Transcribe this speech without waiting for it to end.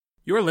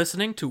You're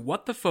listening to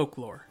What the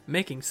Folklore,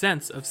 making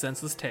sense of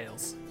senseless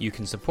tales. You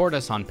can support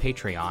us on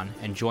Patreon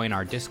and join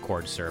our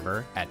Discord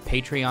server at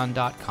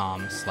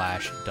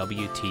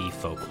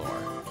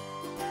patreon.com/WTFolklore.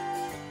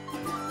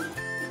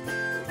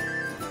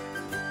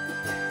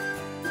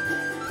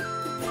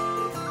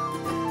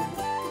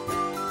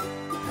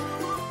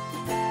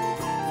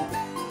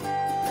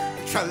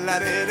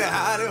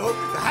 Tra-la-di-di-hi-di-ho,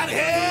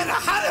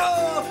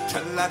 hi-di-hi-di-hi-di-ho,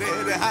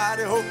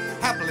 tra-la-di-di-hi-di-ho,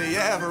 happily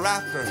ever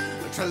after.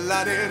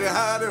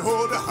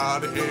 Tra-la-di-di-hi-di-ho,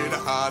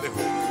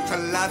 hi-di-hi-di-hi-di-ho,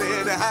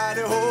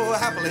 tra-la-di-di-hi-di-ho,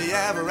 happily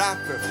ever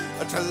after.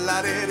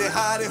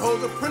 Tra-la-di-di-hi-di-ho,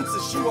 the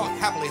princess, she walked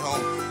happily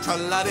home.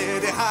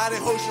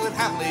 Tra-la-di-di-hi-di-ho, she lived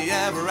happily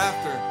ever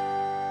after.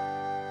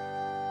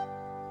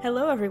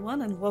 Hello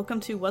everyone, and welcome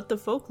to What the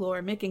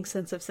Folklore, making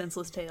sense of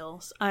senseless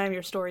tales. I am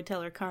your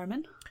storyteller,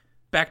 Carmen.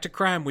 Back to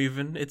crime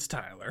weaving, it's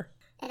Tyler.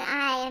 And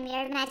I am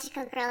your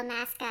magical girl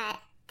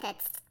mascot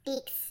that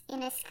speaks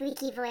in a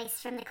squeaky voice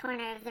from the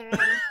corner of the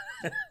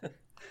room.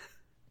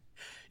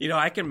 You know,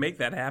 I can make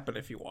that happen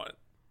if you want.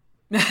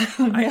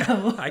 Oh,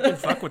 no. I can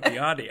fuck with the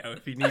audio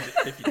if you need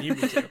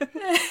me to.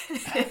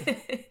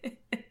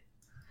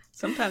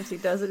 Sometimes he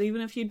does it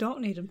even if you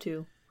don't need him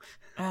to.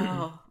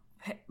 Oh,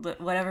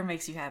 whatever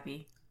makes you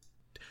happy.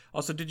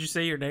 Also, did you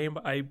say your name?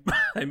 I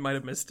might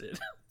have missed it.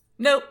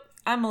 Nope,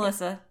 I'm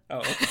Melissa.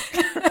 Oh.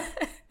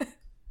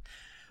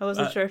 I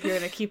wasn't sure if you were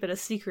going to keep it a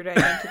secret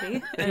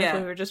identity, and if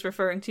we were just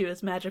referring to you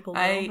as magical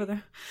girl over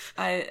there.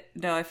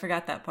 No, I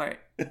forgot that part.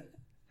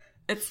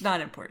 It's not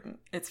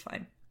important. It's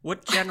fine.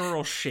 What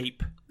general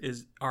shape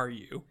are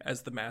you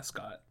as the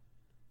mascot?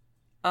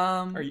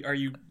 Are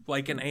you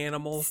like an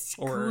animal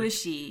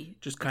squishy, or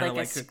just kind of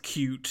like a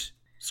cute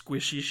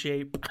squishy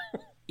shape?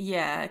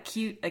 Yeah, a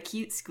cute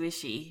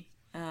squishy.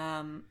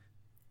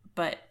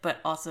 But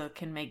also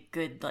can make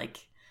good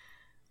like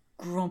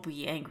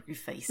grumpy, angry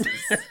faces.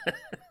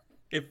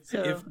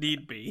 If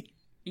need be.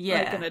 Yeah.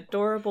 Like an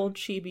adorable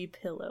chibi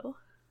pillow.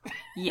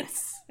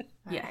 Yes.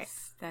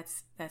 Yes. Right.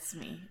 That's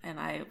me. And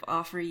I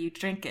offer you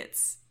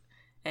trinkets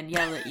and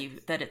yell at you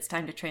that it's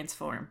time to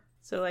transform.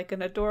 So like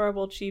an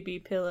adorable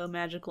chibi pillow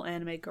magical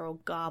anime girl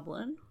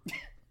goblin.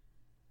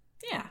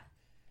 Yeah.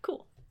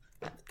 Cool.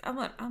 That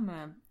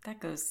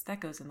goes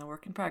in the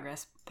work in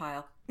progress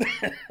pile.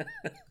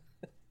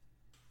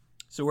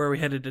 So where are we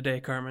headed today,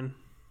 Carmen?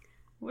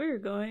 We're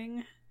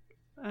going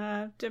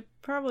to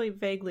probably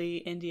vaguely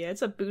India.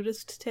 It's a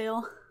Buddhist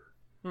tale.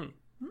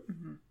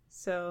 Mm-hmm.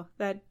 So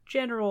that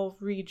general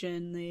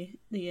region, the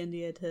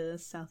India to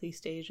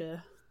Southeast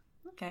Asia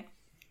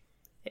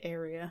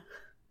area,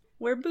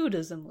 where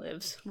Buddhism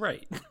lives.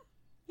 Right.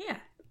 Yeah.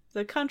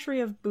 The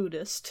country of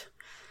Buddhist.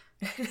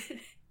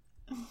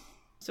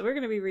 So we're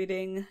going to be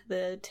reading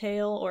the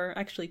tale, or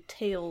actually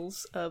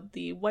tales, of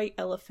the white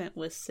elephant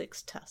with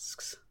 6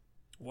 tusks.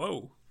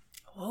 Whoa.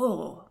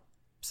 Whoa.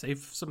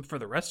 Save some for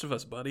the rest of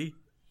us, buddy.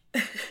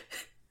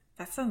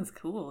 That sounds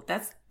cool.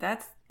 That's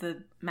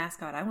the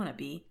mascot I want to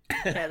be.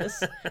 Yeah,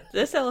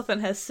 this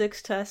elephant has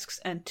 6 tusks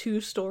and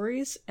 2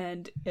 stories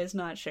and is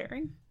not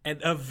sharing. And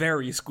a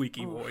very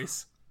squeaky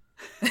voice.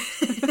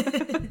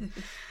 It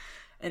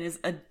is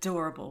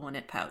adorable when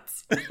it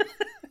pouts.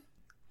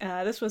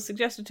 This was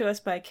suggested to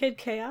us by Kid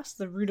Chaos,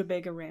 the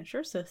Rutabaga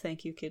Rancher, so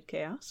thank you, Kid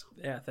Chaos.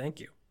 Yeah, thank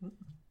you.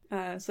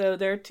 So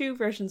there are 2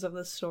 versions of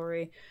this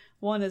story.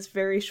 One is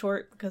very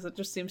short because it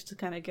just seems to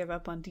kind of give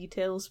up on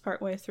details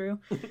partway through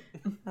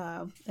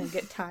and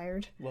get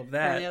tired. Love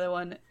that. And the other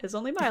one is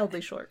only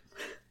mildly short.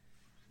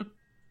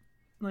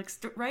 Like,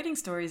 writing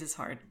stories is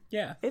hard.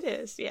 Yeah. It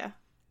is, yeah.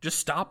 Just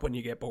stop when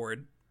you get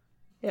bored.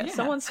 Yeah,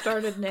 someone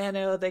started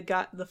Nano, they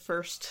got the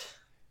first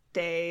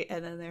day,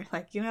 and then they're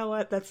like, you know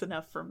what, that's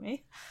enough for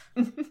me.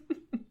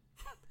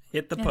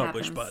 Hit the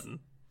publish button.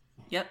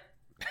 Yep.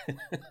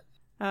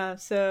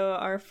 So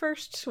our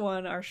first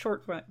one, our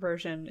short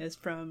version, is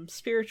from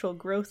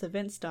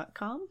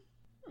spiritualgrowthevents.com.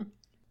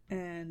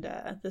 And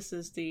this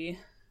is the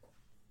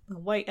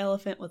white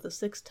elephant with the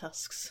 6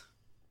 tusks.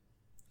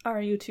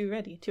 Are you 2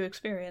 ready to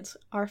experience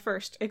our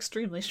first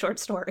extremely short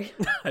story?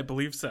 I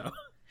believe so.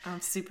 I'm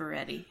super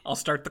ready. I'll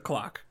start the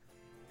clock.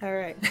 All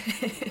right.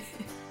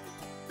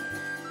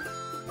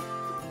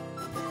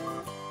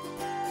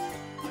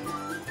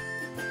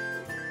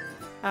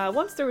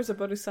 Once there was a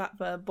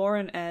bodhisattva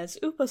born as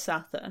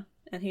Upasatha,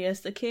 and he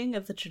is the king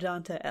of the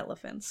Chudanta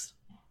elephants.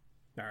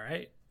 All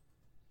right.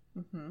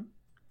 Mm-hmm.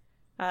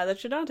 The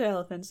Chudanta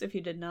elephants, if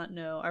you did not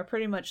know, are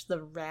pretty much the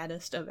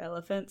raddest of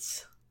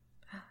elephants.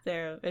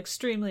 They're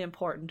extremely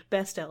important,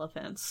 best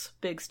elephants,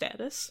 big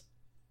status.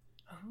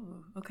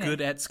 Oh, okay.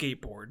 Good at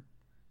skateboard.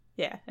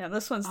 Yeah, and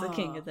this one's the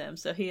king of them,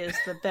 so he is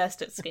the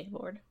best at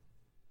skateboard.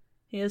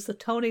 He is the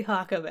Tony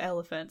Hawk of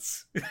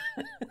elephants.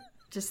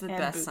 Just the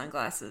best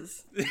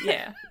sunglasses.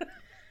 Yeah.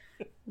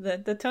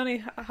 The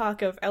Tony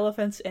Hawk of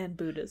elephants and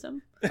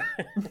Buddhism.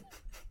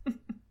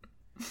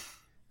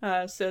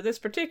 So this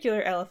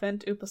particular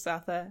elephant,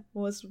 Upasatha,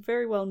 was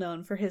very well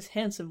known for his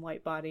handsome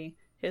white body,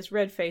 his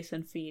red face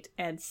and feet,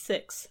 and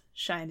 6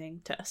 shining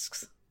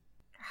tusks.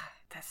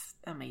 That's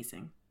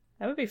amazing.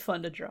 That would be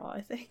fun to draw,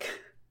 I think.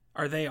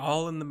 Are they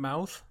all in the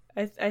mouth?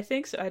 I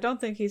think so. I don't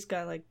think he's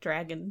got like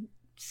dragon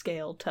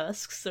scale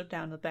tusks so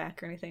down the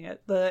back or anything.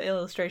 The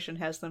illustration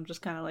has them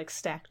just kind of like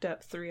stacked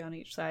up, 3 on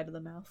each side of the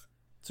mouth.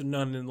 So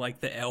none in like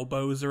the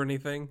elbows or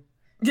anything?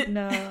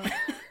 No.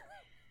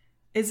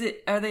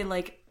 Are they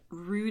like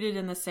rooted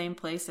in the same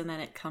place and then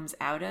it comes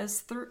out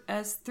as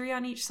 3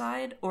 on each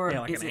side? Or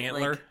Yeah, like is an it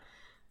antler?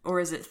 or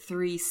is it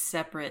 3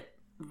 separate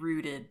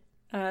rooted?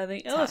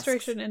 The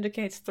illustration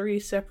indicates 3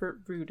 separate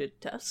rooted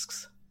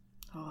tusks.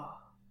 Oh,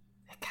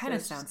 it kind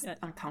of So sounds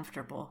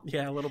uncomfortable.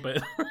 Yeah, a little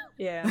bit.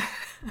 Yeah.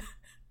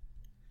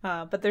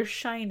 But they're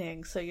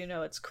shining, so you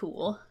know it's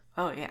cool.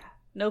 Oh yeah,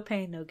 No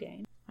pain, no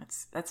gain.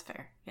 that's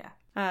fair.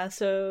 Yeah.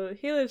 So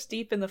he lives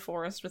deep in the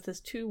forest with his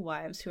 2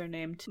 wives who are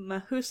named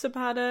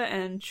Mahusapada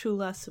and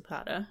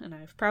Chulasapada, and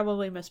I've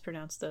probably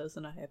mispronounced those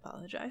and I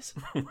apologize.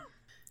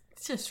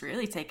 It's just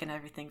really taking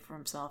everything for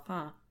himself,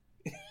 huh?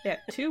 Yeah,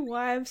 2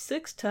 wives,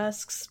 6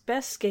 tusks,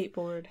 best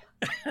skateboard.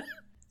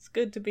 It's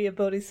good to be a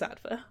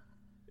bodhisattva.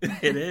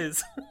 It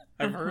is.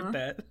 I've heard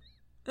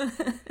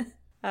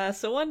that.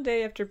 So one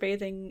day after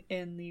bathing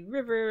in the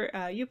river,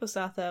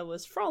 Upasatha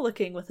was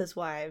frolicking with his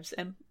wives,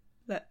 and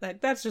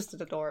that's just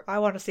adorable. I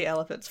want to see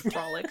elephants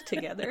frolic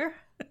together.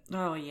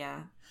 Oh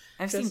yeah,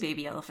 I've seen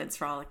baby elephants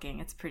frolicking.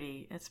 It's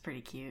pretty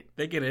cute.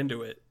 They get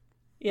into it.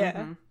 Yeah.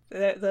 Mm-hmm.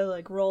 They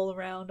like roll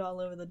around all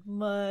over the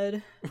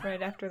mud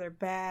right after their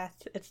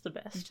bath. It's the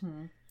best.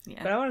 Mm-hmm.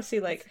 Yeah. But I want to see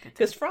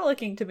because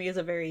frolicking to me is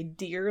a very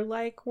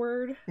deer-like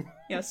word.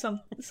 You know,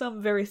 some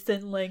very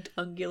thin-legged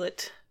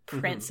ungulate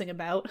prancing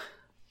about.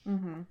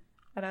 Mm-hmm.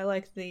 And I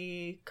like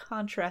the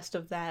contrast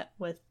of that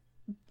with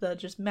the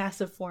just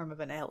massive form of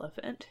an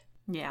elephant.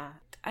 Yeah.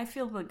 I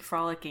feel like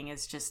frolicking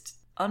is just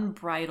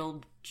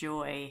unbridled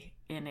joy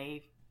in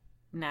a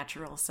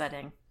natural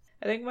setting.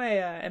 I think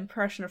my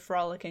impression of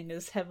frolicking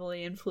is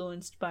heavily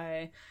influenced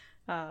by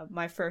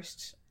my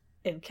first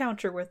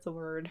encounter with the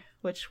word,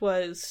 which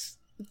was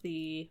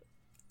the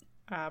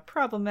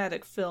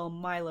problematic film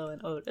Milo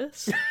and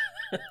Otis,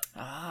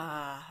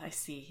 I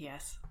see,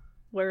 yes.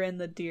 wherein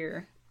the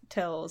deer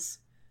tells,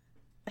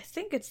 I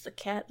think it's the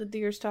cat the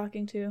deer's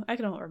talking to, I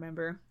don't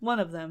remember, one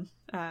of them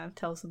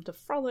tells them to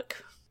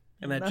frolic,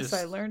 and thus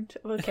I learned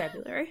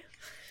vocabulary.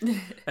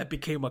 That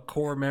became a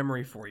core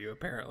memory for you,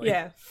 apparently.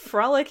 Yeah,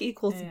 frolic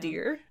equals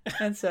deer,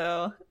 and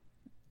so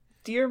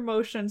deer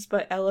motions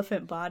but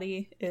elephant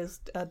body is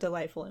a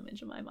delightful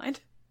image in my mind.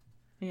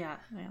 Yeah.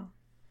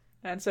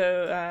 And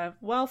so,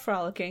 while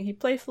frolicking, he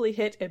playfully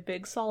hit a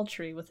big sal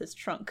tree with his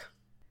trunk.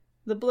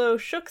 The blow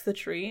shook the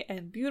tree,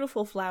 and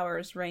beautiful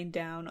flowers rained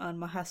down on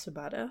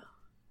Mahasabada.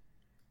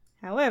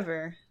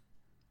 However,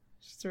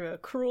 through a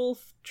cruel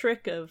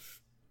trick of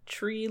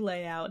tree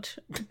layout,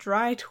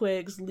 dry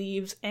twigs,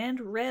 leaves,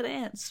 and red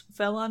ants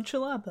fell on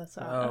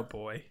Chulasapada. Oh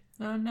boy.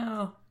 Oh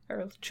no.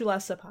 Or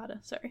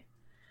Chulasapada, sorry.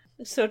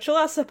 So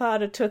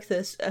Chulasapada took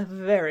this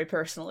very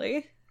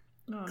personally.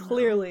 Oh,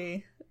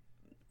 Clearly,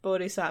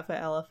 Bodhisattva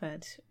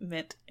elephant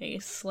meant a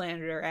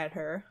slander at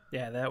her.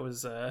 Yeah, that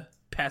was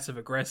passive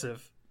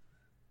aggressive.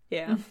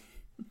 Yeah.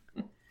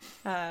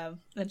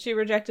 And she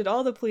rejected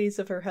all the pleas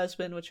of her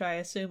husband, which I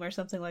assume are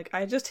something like,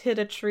 I just hit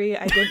a tree,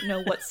 I didn't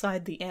know what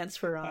side the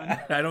ants were on.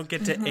 I don't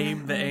get to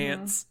aim the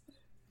ants.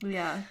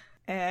 Yeah.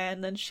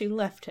 And then she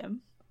left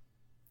him.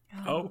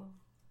 Oh.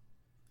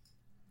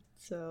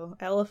 So,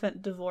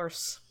 elephant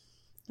divorce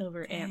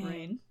over ant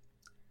rain.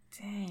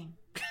 Dang.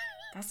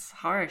 That's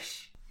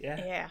harsh. Yeah.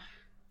 Yeah.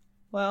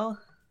 Well,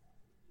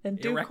 in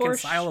due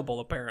course... Irreconcilable,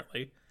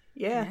 apparently.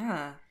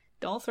 Yeah.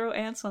 Don't throw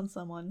ants on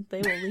someone.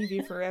 They will leave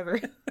you forever.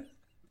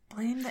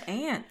 Blame the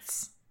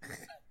ants.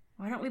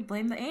 Why don't we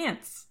blame the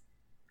ants?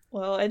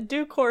 Well, in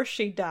due course,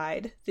 she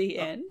died. The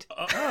end.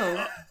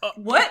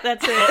 What?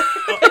 That's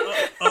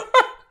it.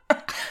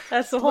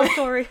 That's the whole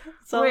story.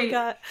 That's all we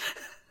got.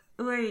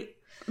 Wait.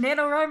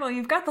 NaNoWriMo,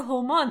 you've got the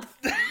whole month.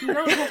 You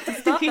don't have to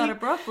stop that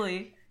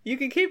abruptly. You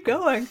can keep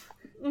going.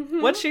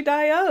 Mm-hmm. What'd she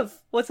die of?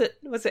 Was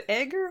it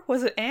anger?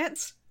 Was it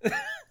ants?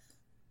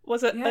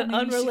 Was it an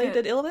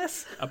unrelated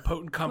illness? A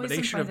potent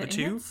combination of the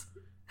two? Ants?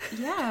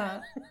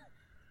 Yeah.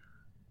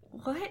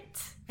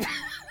 What?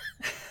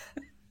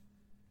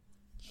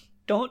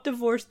 Don't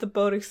divorce the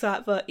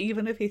Bodhisattva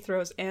even if he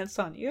throws ants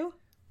on you.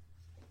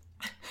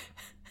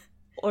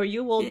 Or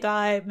you will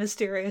die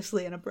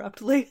mysteriously and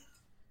abruptly.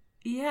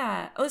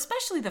 Yeah. Oh,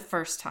 especially the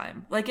first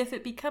time. Like, if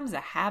it becomes a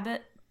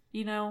habit,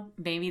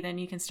 maybe then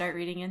you can start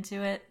reading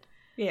into it.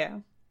 Yeah.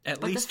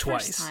 At least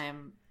twice. First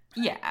time,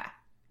 yeah.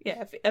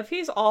 Yeah, if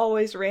he's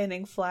always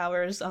raining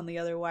flowers on the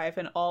other wife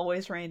and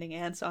always raining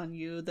ants on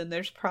you, then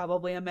there's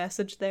probably a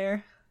message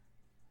there.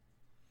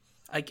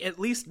 Like, at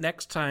least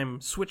next time,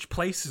 switch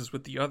places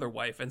with the other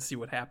wife and see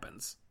what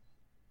happens.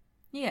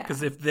 Yeah.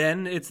 Because if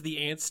then it's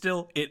the ants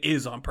still, it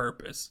is on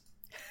purpose.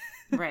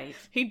 Right.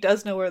 He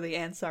does know where the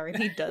ants are,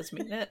 and he does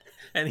mean it.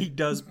 And he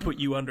does put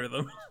you under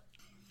them.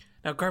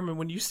 Now, Carmen,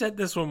 when you said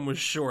this one was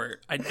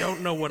short, I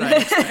don't know what I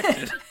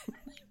expected.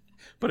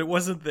 But it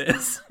wasn't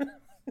this.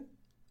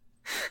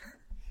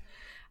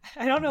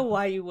 I don't know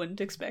why you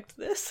wouldn't expect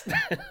this.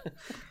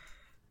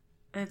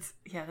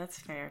 That's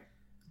fair.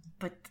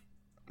 But,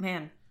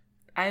 man,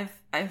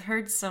 I've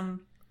heard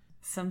some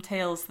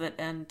tales that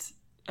end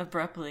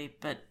abruptly,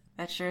 but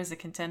that sure is a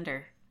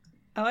contender.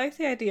 I like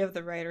the idea of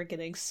the writer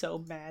getting so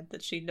mad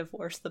that she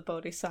divorced the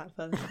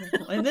Bodhisattva,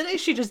 and then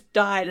she just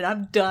died, and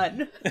I'm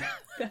done.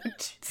 I'm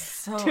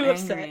So too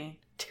angry.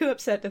 too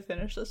upset to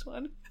finish this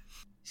one.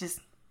 Just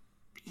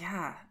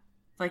yeah,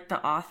 like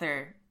the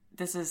author.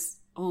 This is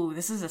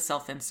a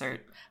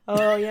self-insert.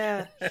 Oh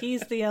yeah,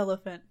 he's the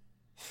elephant.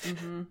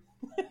 Mm-hmm.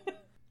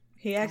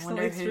 He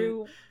accidentally wonder who-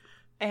 threw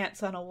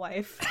ants on a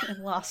wife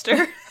and lost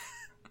her.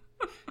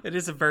 It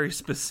is a very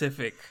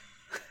specific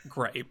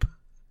gripe.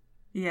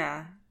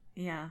 Yeah.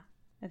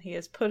 And he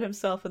has put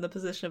himself in the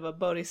position of a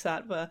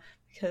bodhisattva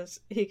because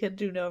he can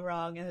do no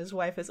wrong, and his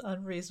wife is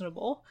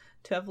unreasonable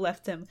to have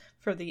left him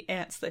for the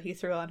ants that he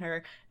threw on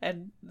her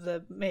and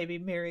the maybe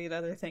myriad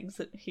other things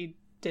that he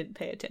didn't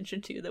pay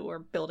attention to that were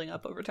building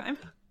up over time.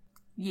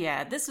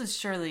 Yeah, this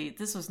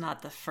was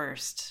not the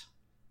first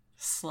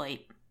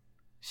slight,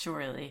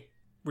 surely.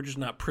 We're just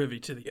not privy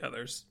to the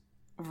others.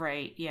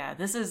 Right, yeah.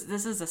 This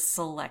is a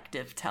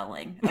selective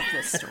telling of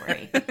this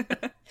story.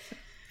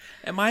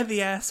 Am I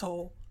the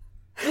asshole?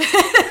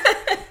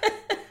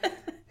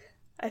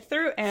 I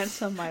threw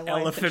ants on my wife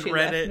Elephant and she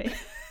read left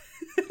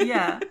it. me.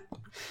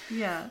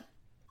 Yeah.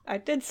 I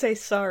did say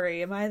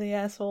sorry. Am I the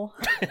asshole?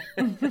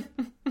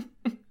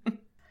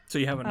 So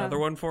you have another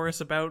one for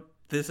us about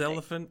this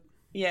elephant?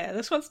 Yeah,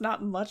 this one's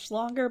not much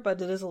longer, but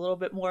it is a little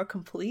bit more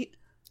complete.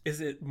 Is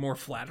it more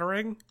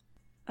flattering?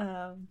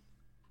 Um,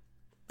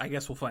 I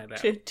guess we'll find out.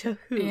 to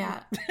who?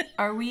 Yeah.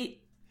 Are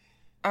we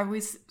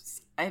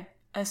I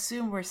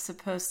assume we're not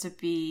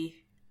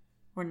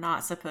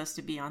supposed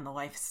to be on the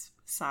wife's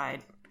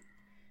side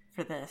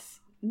for this.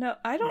 No,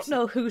 I don't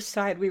know whose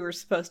side we were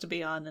supposed to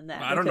be on in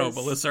that. I don't know,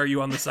 because- Melissa. Are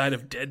you on the side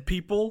of dead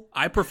people?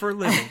 I prefer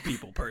living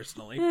people,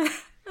 personally.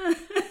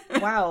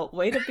 Wow,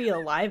 way to be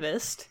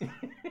alivist.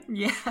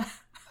 Yeah.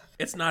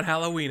 It's not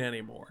Halloween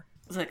anymore.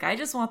 Look, I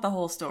just want the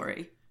whole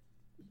story.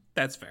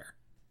 That's fair.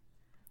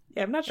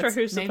 Yeah, I'm not sure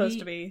who's maybe- supposed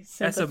to be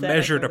That's a sympathetic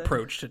measured or the-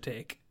 approach to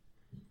take.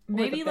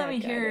 Maybe the let me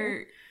bad guy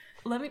hear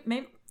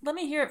let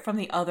me hear it from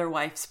the other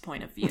wife's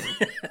point of view.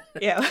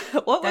 Yeah,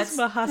 what was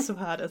That's-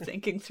 Mahasabhata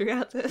thinking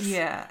throughout this?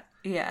 Yeah.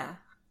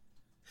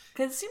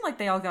 Because it seemed like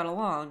they all got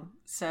along,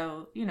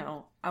 so I They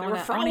want were to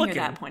hear frolicking.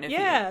 that point of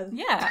Yeah.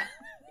 view. Yeah.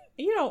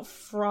 You don't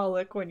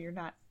frolic when you're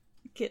not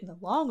getting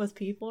along with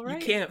people,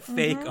 right? You can't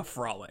fake a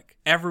frolic.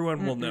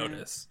 Everyone will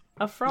notice.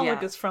 A frolic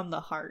Yeah. is from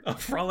the heart. A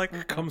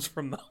frolic comes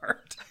from the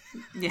heart.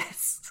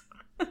 Yes.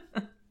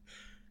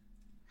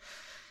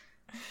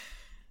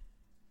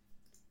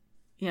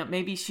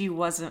 Maybe she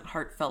wasn't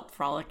heartfelt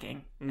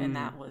frolicking, and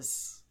that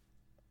was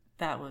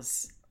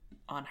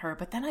on her.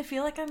 But then I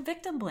feel like I'm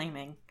victim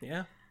blaming.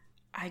 Yeah.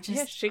 I just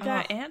Yeah, she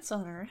got ugh. ants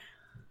on her.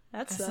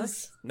 That This sucks.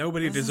 is-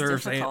 Nobody This is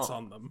deserves difficult. ants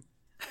on them.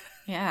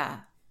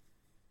 Yeah.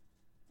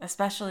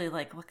 Especially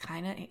like what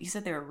kind of? You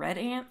said they were red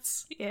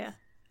ants. Yeah.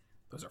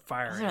 Those are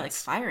fire Those are like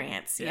ants. fire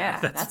ants. Yeah,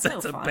 that's no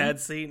a fun. bad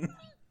scene.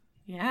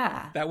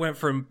 Yeah, That went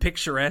from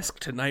picturesque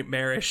to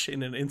nightmarish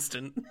in an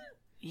instant.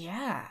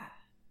 yeah.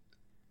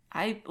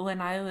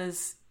 When I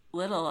was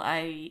little,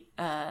 I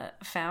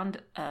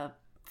found a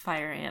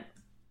fire ant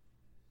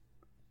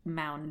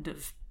mound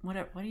of what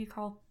do you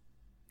call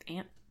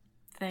ant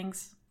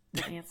things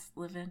that ants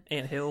live in?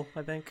 Ant Hill,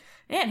 I think.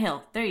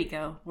 Anthill. There you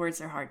go.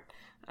 Words are hard.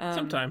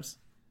 Sometimes.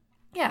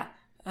 Yeah.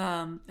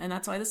 And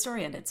that's why the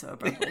story ended so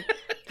abruptly.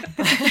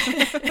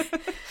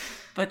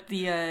 But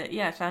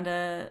I found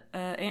a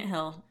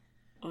anthill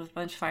with a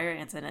bunch of fire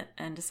ants in it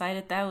and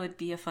decided that would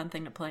be a fun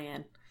thing to play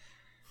in.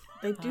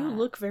 They do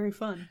look very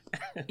fun.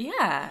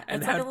 Yeah,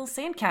 And it's like how- a little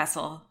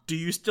sandcastle. Do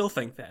you still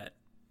think that?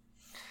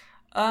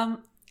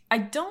 I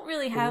don't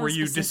really have were a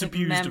you specific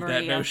disabused of that memory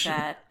of notion?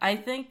 that. I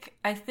think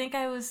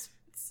I was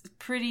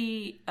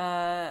pretty.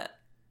 I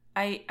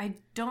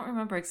don't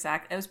remember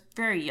exact. I was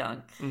very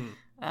young.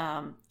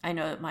 I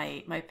know that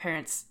my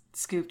parents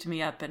scooped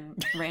me up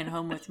and ran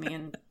home with me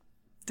and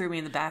threw me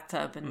in the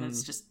bathtub, and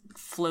it's just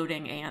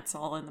floating ants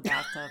all in the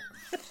bathtub.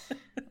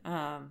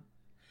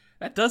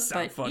 That does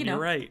sound But, fun. you know.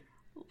 You're right.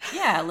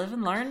 Yeah, live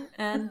and learn,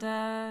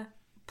 and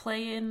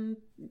play in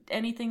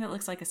anything that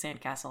looks like a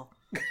sandcastle.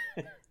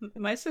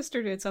 My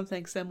sister did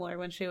something similar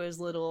when she was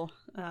little,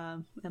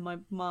 and my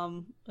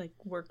mom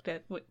worked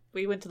at.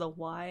 We went to the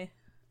Y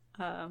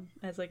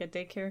as like a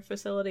daycare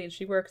facility, and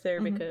she worked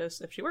there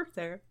because if she worked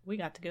there, we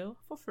got to go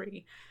for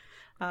free,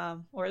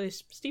 or at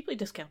least steeply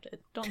discounted.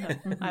 Don't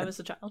know. I was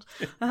a child.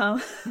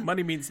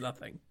 Money means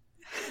nothing.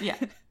 Yeah.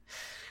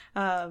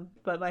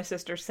 But my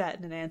sister sat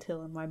in an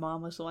anthill, and my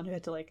mom was the one who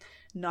had to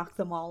knock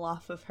them all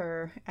off of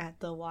her at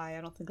the Y.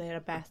 I don't think they had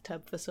a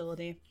bathtub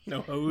facility.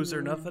 No hose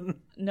or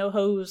nothing. No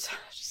hose.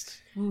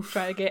 Just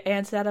trying to get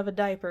ants out of a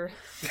diaper.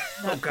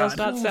 That does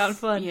God. not sound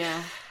fun.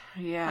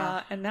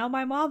 Yeah. And now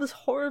my mom is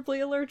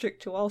horribly allergic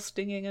to all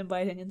stinging and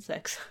biting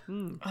insects.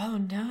 Oh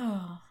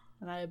no.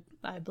 And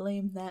I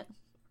blame that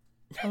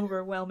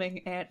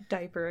overwhelming ant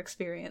diaper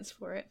experience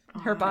for it.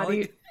 Her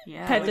body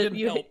Yeah. had to didn't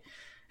help.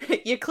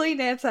 You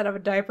clean ants out of a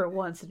diaper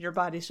once, and your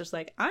body's just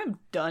like, I'm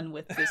done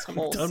with this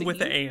whole Done with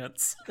scene. the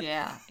ants.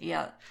 Yeah,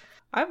 yeah.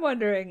 I'm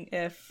wondering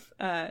if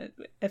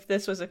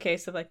this was a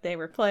case of like they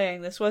were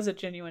playing, this was a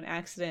genuine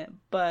accident,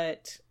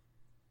 but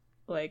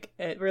like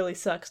it really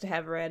sucks to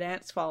have red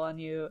ants fall on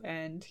you,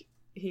 and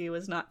he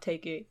was not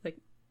taking, like,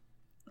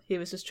 he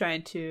was just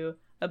trying to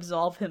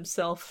absolve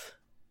himself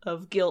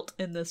of guilt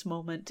in this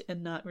moment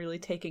and not really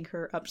taking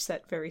her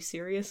upset very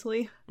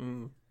seriously.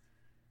 Mm.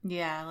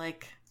 Yeah,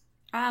 like,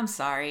 I'm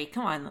sorry.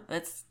 Come on,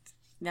 let's.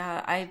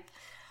 I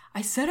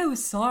said I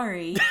was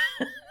sorry.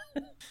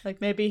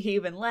 Like maybe he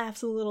even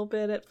laughs a little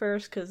bit at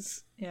first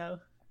because, you know,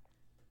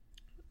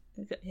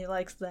 he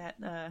likes that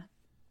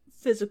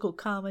physical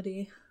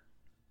comedy.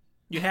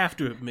 You have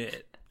to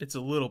admit, it's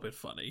a little bit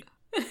funny.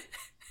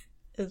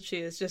 And she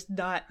is just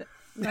not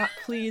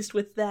pleased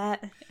with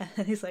that.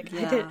 And he's like,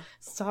 Yeah.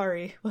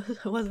 Sorry,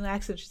 it wasn't an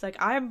accident. She's like,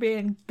 I'm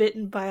being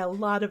bitten by a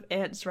lot of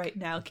ants right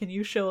now. Can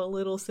you show a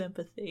little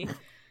sympathy?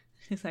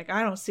 He's like,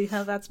 I don't see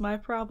how that's my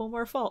problem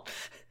or fault.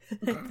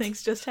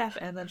 Things just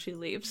happen. And then she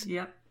leaves.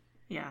 Yep.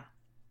 Yeah.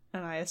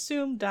 And I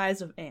assume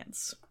dies of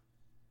ants.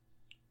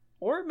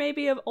 Or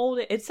maybe of old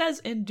age. It says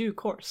in due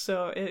course,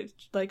 so it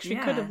she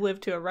could Yeah. have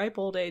lived to a ripe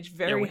old age,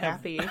 very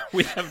happy.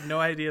 We have no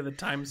idea the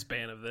time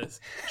span of this.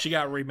 She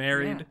got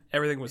remarried. Yeah.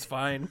 Everything was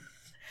fine.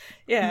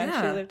 Yeah,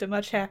 Yeah. she lived a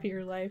much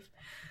happier life.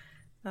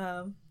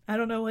 I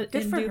don't know what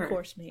Good in for due her.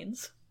 course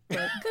means.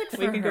 But Good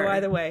we for can her. go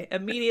either way.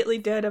 Immediately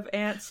dead of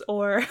ants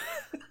or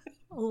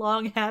a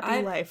long,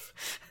 happy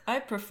life. I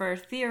prefer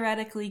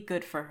theoretically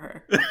good for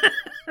her.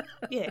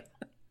 Yeah.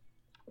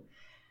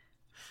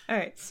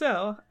 Alright,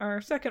 so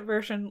our second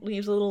version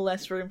leaves a little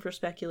less room for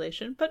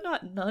speculation, but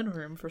not none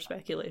room for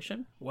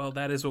speculation. Well,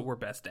 that is what we're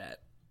best at.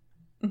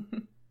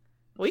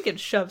 We can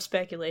shove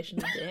speculation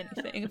into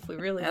anything if we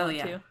really Hell want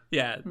yeah. to.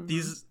 Yeah,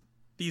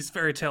 these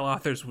fairy tale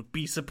authors would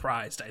be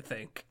surprised, I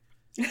think.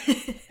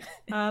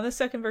 The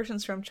second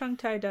version's from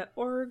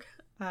chungtai.org.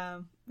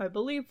 I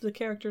believe the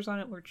characters on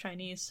it were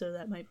Chinese, so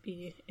that might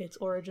be its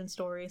origin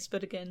stories.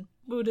 But again,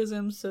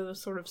 Buddhism, so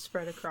sort of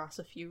spread across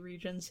a few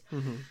regions.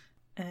 Mm-hmm.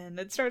 And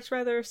it starts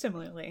rather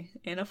similarly.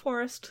 In a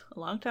forest, a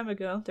long time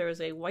ago, there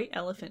was a white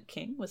elephant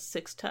king with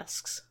 6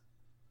 tusks.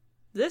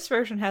 This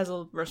version has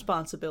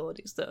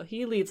responsibilities, though.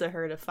 He leads a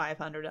herd of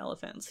 500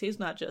 elephants. He's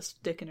not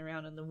just dicking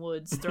around in the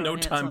woods throwing No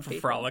ants time on for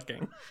people.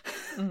 frolicking.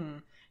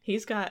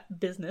 He's got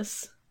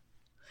business.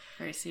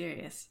 Very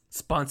serious.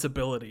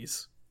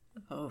 Responsibilities.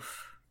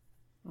 Oof.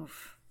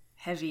 Oof.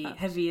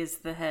 Heavy is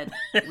the head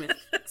with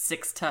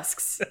 6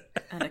 tusks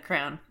and a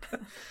crown.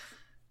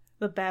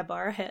 The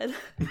Babar head.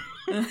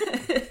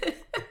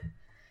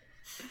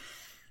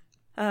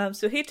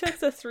 So he took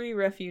the 3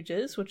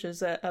 refuges, which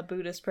is a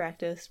Buddhist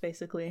practice,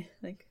 basically,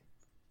 like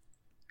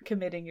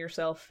committing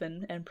yourself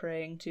and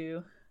praying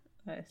to,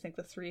 I think,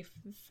 the 3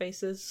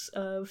 faces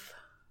of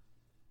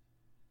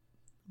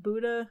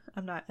Buddha.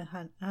 I'm not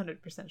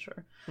 100%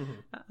 sure.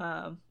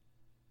 Mm-hmm.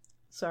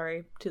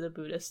 Sorry to the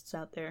Buddhists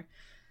out there.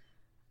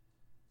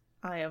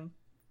 I am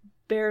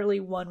barely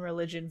one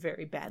religion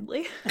very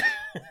badly.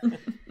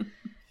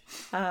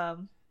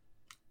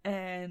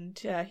 And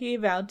he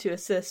vowed to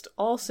assist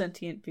all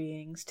sentient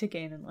beings to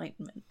gain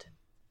enlightenment.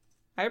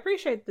 I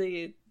appreciate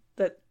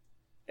that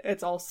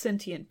it's all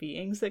sentient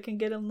beings that can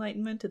get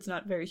enlightenment. It's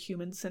not very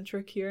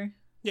human-centric here.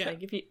 Yeah.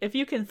 Like if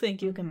you can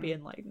think, you can be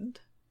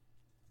enlightened.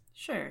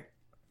 Sure.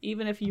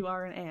 Even if you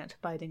are an ant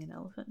biting an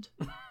elephant.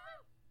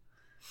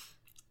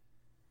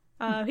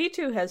 He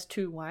too has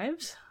 2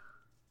 wives.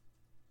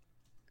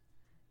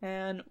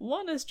 And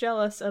one is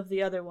jealous of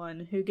the other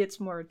one, who gets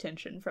more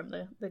attention from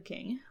the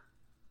king.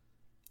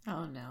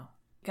 Oh no.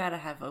 Gotta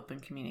have open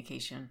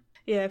communication.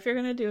 Yeah, if you're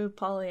gonna do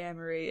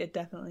polyamory, it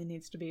definitely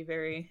needs to be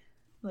very,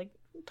 like,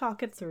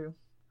 talk it through.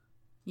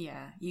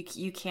 Yeah,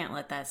 you can't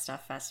let that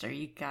stuff fester.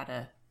 You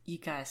gotta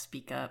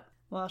speak up.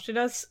 Well, she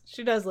does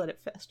let it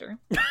fester.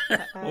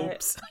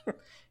 Oops.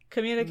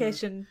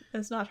 Communication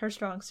is not her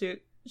strong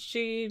suit.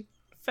 She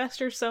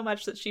festers so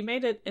much that she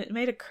made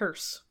a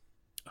curse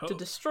to Oh.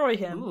 destroy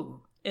him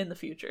Ooh. in the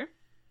future.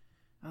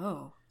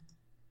 Oh.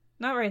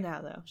 Not right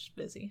now, though. She's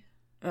busy.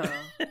 Oh.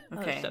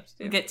 Okay. stuff to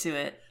do. We'll get to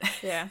it.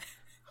 Yeah.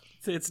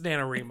 It's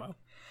NaNoWriMo.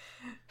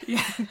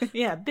 Yeah.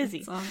 Yeah, busy.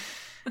 It's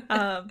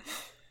on.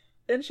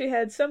 Then she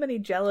had so many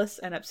jealous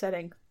and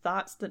upsetting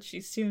thoughts that she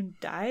soon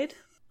died.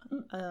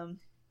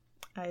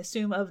 I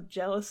assume of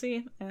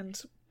jealousy and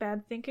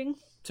bad thinking.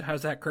 So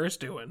how's that curse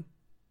doing?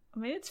 I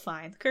mean, it's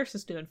fine. The curse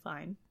is doing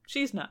fine.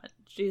 She's not.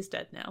 She's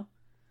dead now.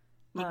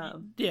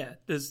 Yeah.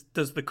 Does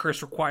the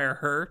curse require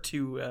her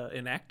to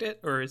enact it,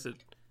 or is it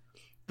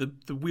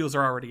the wheels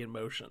are already in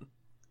motion?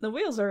 The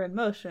wheels are in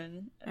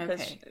motion because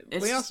Okay. we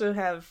It's- also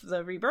have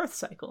the rebirth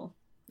cycle.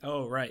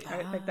 Oh, right.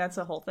 Right? Like that's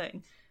a whole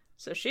thing.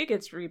 So she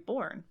gets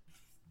reborn.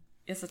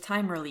 It's a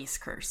time release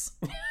curse.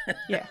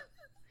 Yeah.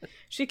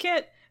 She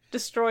can't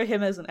destroy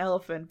him as an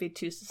elephant, be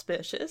too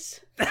suspicious.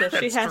 So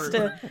she That's has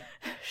true.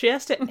 she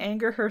has to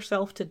anger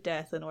herself to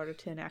death in order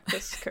to enact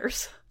this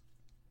curse.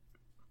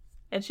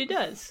 And she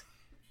does.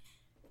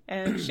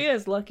 and she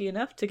is lucky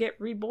enough to get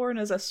reborn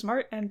as a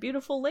smart and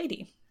beautiful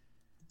lady.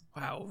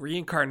 Wow,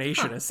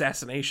 reincarnation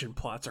assassination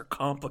plots are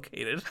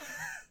complicated.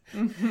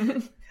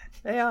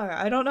 They are.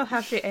 I don't know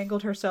how she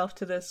angled herself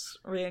to this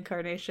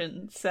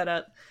reincarnation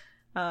setup.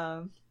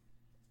 I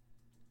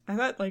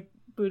thought, like,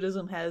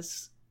 Buddhism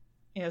has,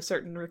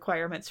 certain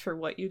requirements for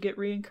what you get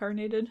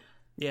reincarnated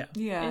Yeah.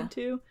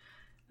 into.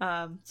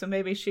 So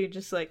maybe she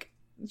just,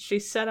 she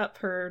set up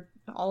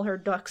all her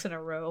ducks in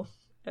a row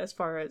as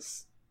far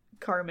as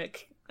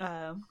karmic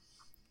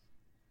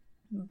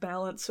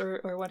balance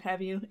or what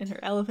have you in her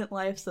elephant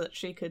life, so that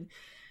she could,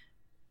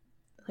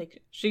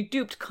 she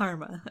duped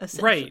karma,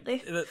 essentially.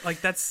 Right.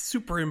 Like, that's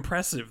super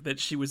impressive that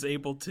she was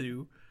able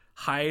to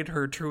hide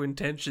her true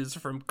intentions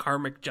from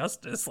karmic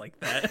justice like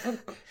that.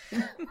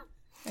 And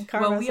Well,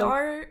 karma's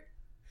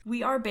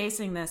we are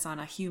basing this on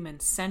a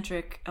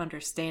human-centric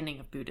understanding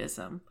of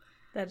Buddhism.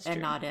 That's and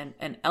true. not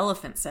an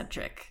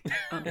elephant-centric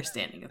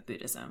understanding of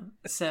Buddhism.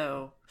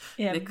 So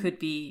Yeah. it could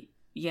be,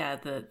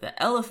 the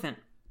elephant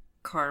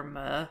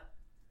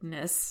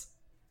karma-ness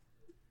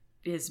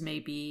is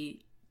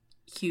maybe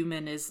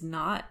human is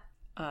not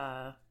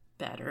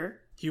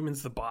better.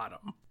 Human's the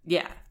bottom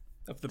Yeah.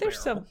 of the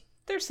There's barrel.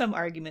 there's some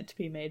argument to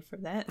be made for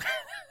that.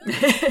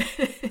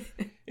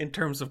 In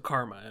terms of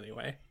karma,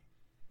 anyway.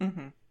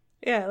 Mm-hmm.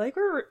 Yeah,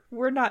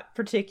 we're not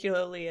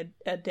particularly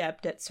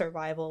adept at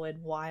survival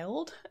in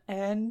wild,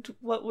 and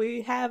what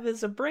we have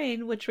is a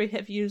brain which we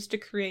have used to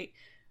create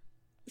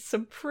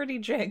some pretty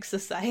jank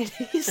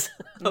societies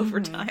over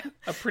time.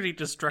 A pretty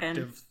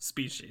destructive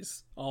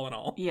species, all in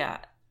all. Yeah.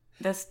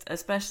 That's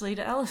especially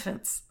to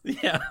elephants.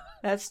 Yeah.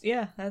 That's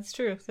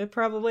true. They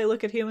probably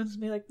look at humans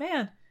and be like,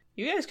 "Man,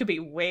 you guys could be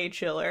way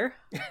chiller.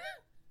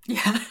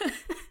 Yeah.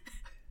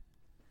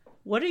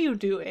 What are you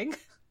doing?"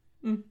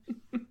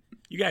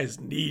 You guys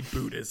need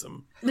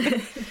Buddhism.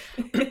 Let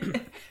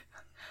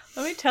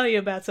me tell you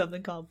about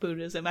something called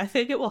Buddhism. I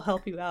think it will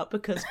help you out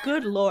because,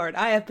 good lord,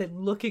 I have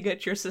been looking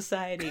at your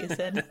societies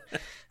and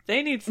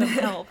they need some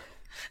help.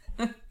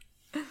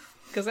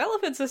 Because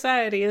elephant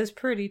society is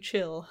pretty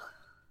chill.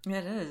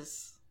 It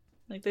is.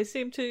 Like, they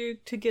seem to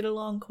get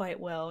along quite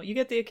well. You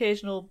get the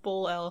occasional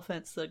bull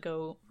elephants that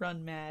go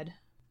run mad.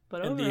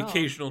 But And overall, the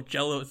occasional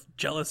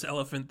jealous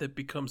elephant that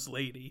becomes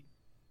lady.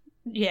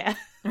 yeah.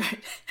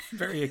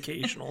 Very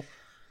occasional.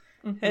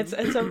 It's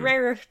a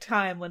rare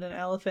time when an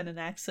elephant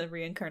enacts a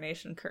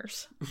reincarnation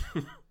curse.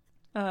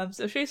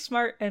 So she's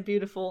smart and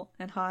beautiful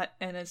and hot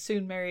and is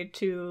soon married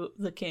to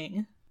the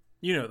king.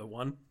 You know the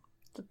one.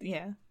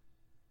 Yeah.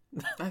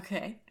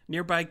 Okay.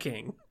 Nearby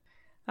king.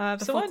 The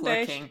So one folklore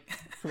day, king.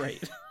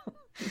 Right.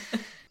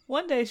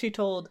 one day she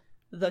told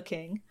the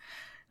king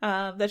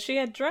that she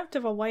had dreamt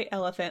of a white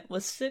elephant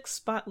with 6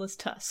 spotless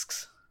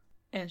tusks,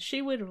 and she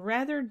would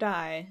rather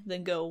die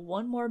than go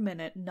one more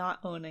minute not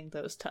owning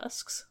those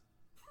tusks.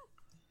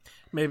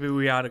 Maybe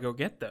we ought to go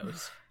get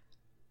those.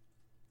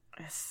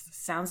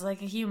 Sounds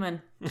like a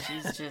human.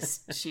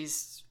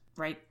 She's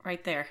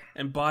right there.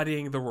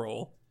 Embodying the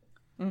role.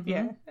 Mm-hmm.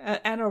 Yeah,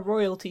 and a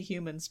royalty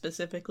human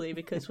specifically,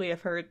 because we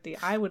have heard the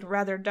 "I would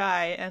rather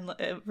die and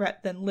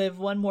than live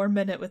one more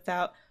minute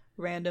without"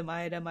 random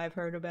item I've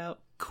heard about.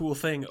 Cool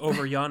thing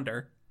over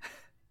yonder.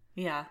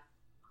 Yeah.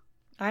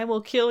 "I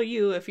will kill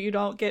you if you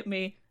don't get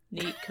me."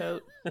 Neat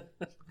coat.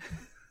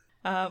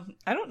 I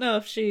don't know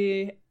if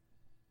she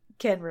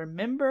can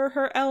remember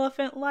her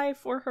elephant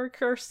life or her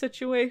curse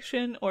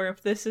situation, or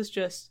if this is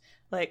just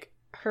like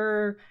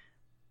her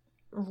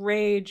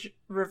rage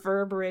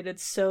reverberated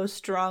so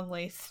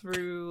strongly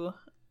through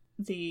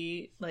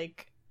the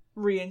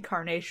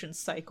reincarnation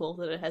cycle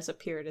that it has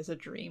appeared as a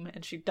dream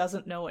and she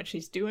doesn't know what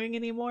she's doing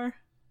anymore,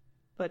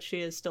 but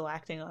she is still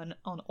acting on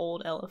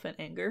old elephant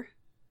anger.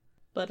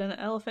 But an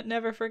elephant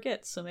never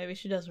forgets, so maybe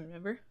she does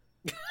remember.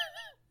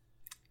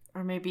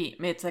 Or maybe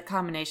it's a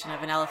combination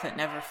of an elephant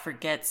never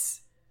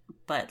forgets,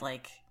 but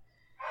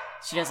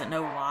she doesn't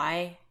know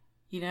why,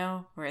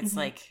 where it's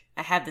I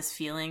have this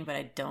feeling, but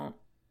I don't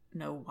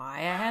know why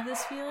I have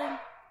this feeling.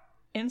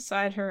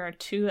 Inside her are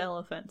 2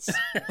 elephants.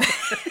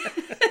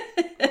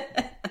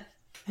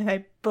 And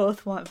I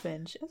both want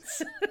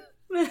vengeance.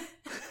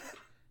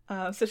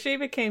 So she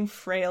became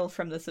frail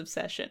from this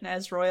obsession,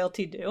 as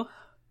royalty do.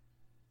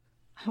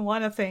 I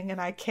want a thing, and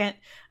I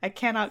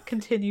cannot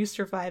continue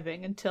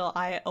surviving until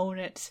I own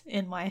it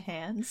in my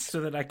hands.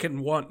 So that I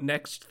can want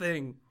next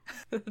thing.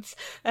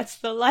 That's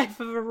the life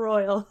of a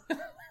royal.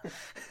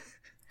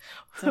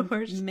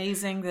 It's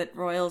amazing that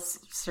royals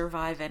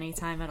survive any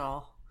time at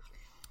all.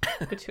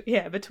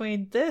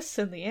 Between this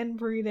and the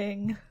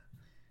inbreeding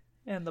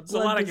and the blood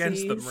There's a lot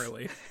disease, against them,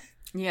 really.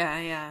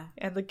 Yeah.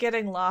 and the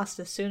getting lost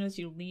as soon as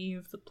you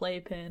leave the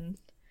playpen.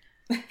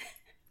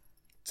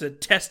 It's a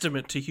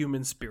testament to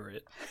human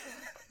spirit.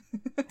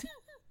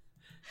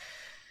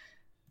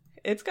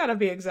 It's gotta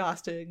be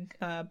exhausting,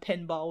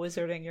 pinball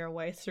wizarding your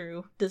way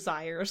through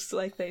desires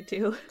like they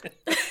do.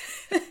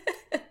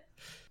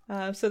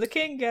 So the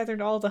king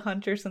gathered all the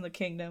hunters in the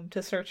kingdom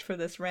to search for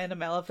this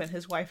random elephant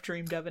his wife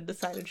dreamed of and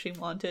decided she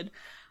wanted.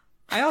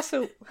 I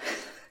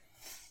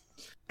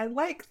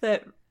like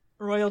that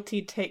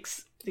royalty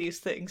takes these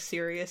things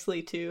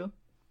seriously too.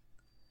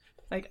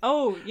 Like,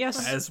 oh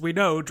yes, As we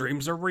know,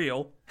 dreams are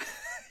real.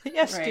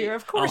 yes, Right. dear.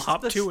 Of I'll course,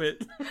 hop to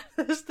it.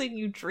 This thing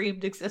you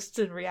dreamed exists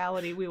in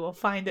reality. We will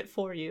find it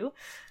for you.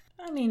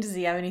 I mean, does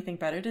he have anything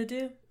better to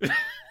do?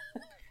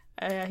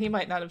 He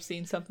might not have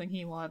seen something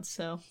he wants,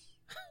 so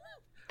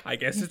I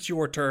guess it's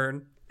your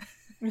turn.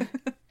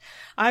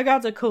 I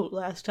got the coat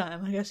last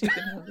time. I guess you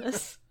can have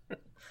this.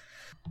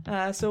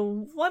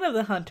 So one of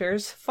the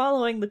hunters,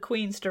 following the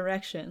queen's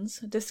directions,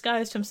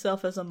 disguised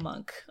himself as a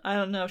monk. I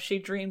don't know if she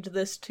dreamed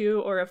this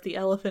too, or if the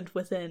elephant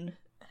within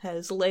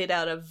has laid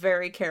out a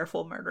very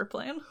careful murder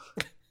plan.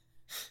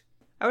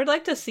 I would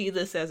like to see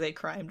this as a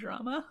crime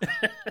drama.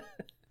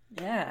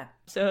 Yeah.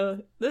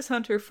 So this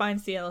hunter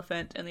finds the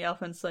elephant, and the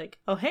elephant's like,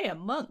 oh hey, a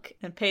monk,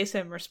 and pays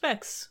him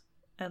respects,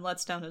 and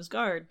lets down his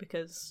guard,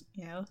 because,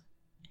 you know,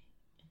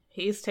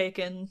 he's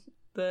taken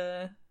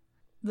the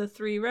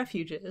 3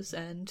 refuges,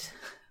 and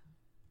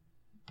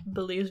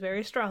believes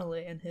very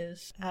strongly in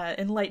his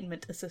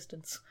enlightenment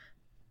assistance.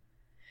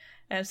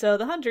 And so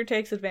the hunter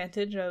takes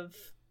advantage of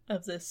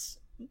this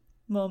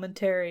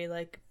momentary,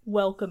 like,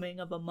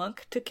 welcoming of a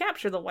monk to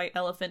capture the white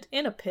elephant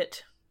in a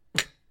pit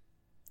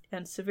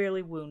and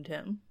severely wound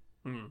him.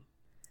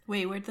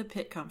 Wait, where'd the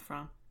pit come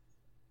from?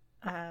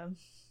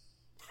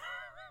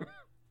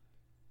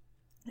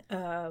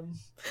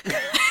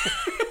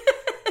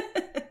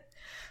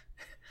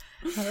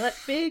 Let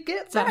me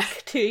get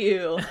back to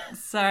you.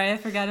 Sorry, I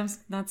forgot I'm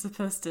not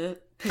supposed to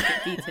pick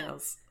at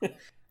details.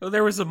 Oh,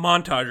 there was a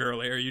montage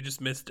earlier. You just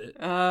missed it.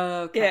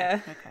 Okay. Yeah.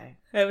 Okay.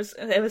 It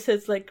was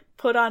his, like,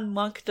 put on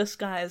monk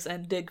disguise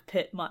and dig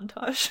pit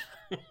montage.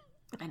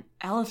 An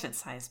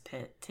elephant-sized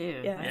pit,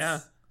 too. Yeah. Yeah,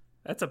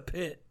 that's a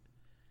pit.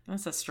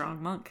 That's a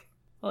strong monk.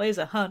 Well, he's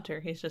a hunter.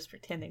 He's just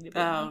pretending to be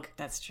a Oh, monk.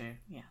 that's true.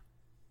 Yeah.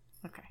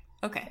 Okay.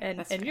 Okay. And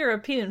that's in fair.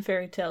 European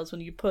fairy tales,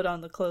 when you put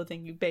on the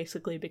clothing, you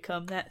basically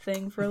become that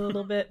thing for a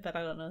little bit, but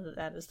I don't know that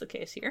that is the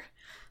case here.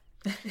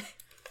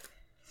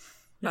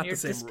 Not you're the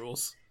same just-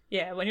 rules.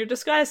 Yeah, when you're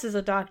disguised as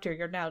a doctor,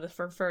 you're now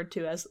referred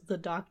to as the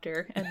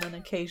doctor, and then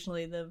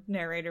occasionally the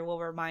narrator will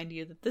remind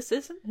you that this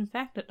isn't, in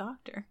fact, a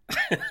doctor.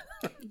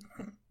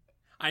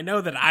 I know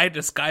that I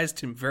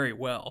disguised him very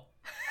well.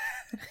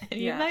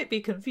 And you Yeah. might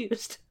be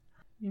confused.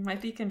 You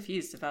might be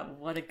confused about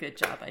what a good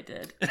job I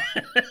did.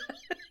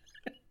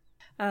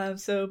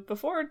 So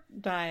before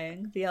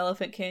dying, the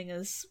Elephant King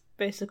is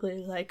basically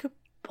like,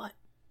 but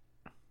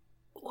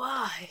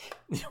why?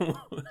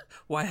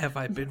 Why have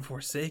I been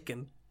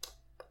forsaken?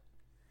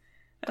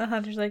 And the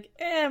hunter's like,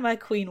 my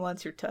queen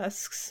wants your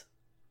tusks.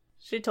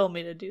 She told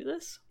me to do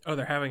this. Oh,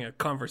 they're having a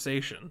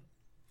conversation.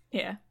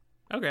 Yeah,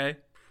 Okay.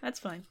 that's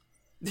fine.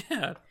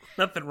 Yeah,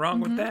 nothing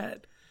wrong with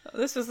that.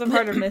 This is the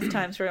part of myth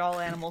times where all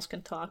animals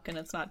can talk, and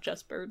it's not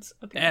just birds,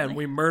 apparently. And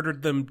we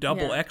murdered them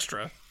double Yeah.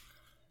 extra.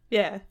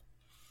 Yeah.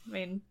 I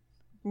mean,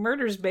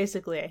 murder's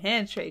basically a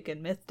handshake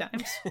in myth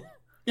times.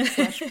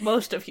 Slash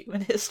most of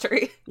human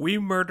history. We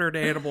murdered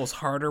animals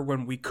harder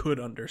when we could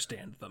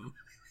understand them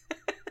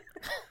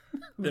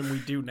than we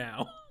do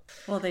now.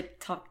 Well,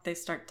 they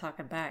start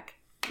talking back.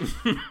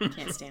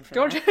 Can't stand for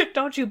that.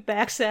 Don't you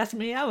backsass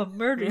me, I will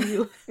murder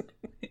you.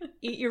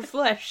 Eat your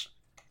flesh.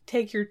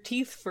 Take your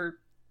teeth for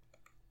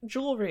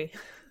jewelry.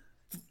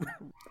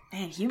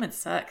 Man, humans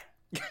suck.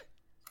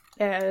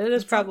 Yeah, it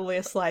is probably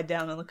a slide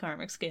down on the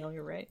karmic scale,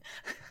 you're right.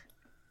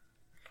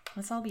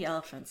 Let's all be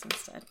elephants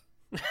instead.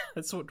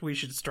 That's what we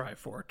should strive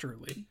for,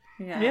 truly.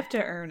 Yeah. You have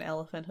to earn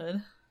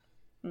elephanthood.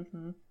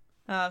 Mm-hmm.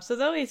 So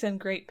though he's in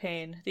great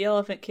pain, the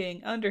Elephant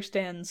King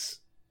understands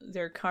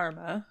their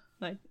karma,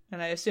 like,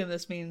 and I assume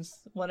this means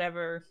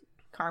whatever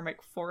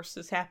karmic force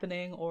is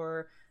happening,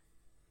 or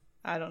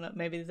I don't know,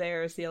 maybe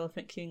there is the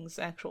Elephant King's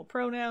actual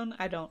pronoun.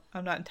 I'm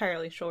not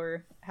entirely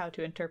sure how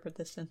to interpret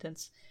this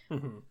sentence,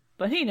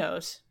 but he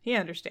knows, he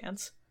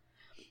understands,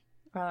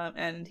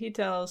 and he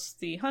tells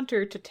the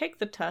hunter to take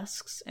the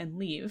tusks and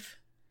leave,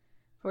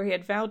 for he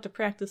had vowed to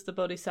practice the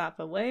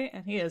Bodhisattva way,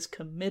 and he is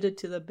committed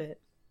to the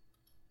bit.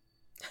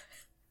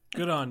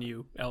 Good on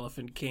you,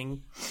 Elephant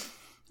King.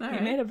 All He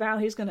right. made a vow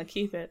he's going to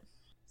keep it.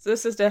 So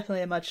this is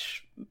definitely a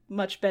much,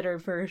 much better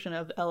version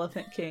of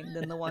Elephant King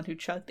than the one who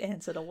chucked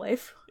ants at a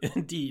wife.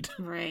 Indeed.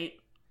 Right.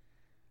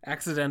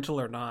 Accidental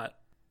or not.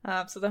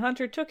 So the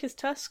hunter took his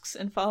tusks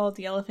and followed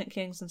the Elephant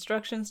King's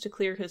instructions to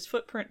clear his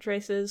footprint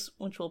traces,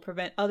 which will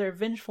prevent other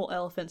vengeful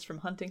elephants from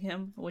hunting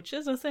him, which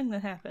is a thing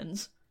that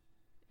happens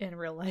in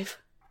real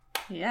life.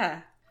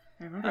 Yeah.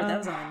 I remember that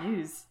was on the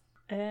news.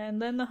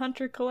 And then the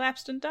hunter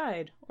collapsed and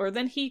died. Or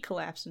then he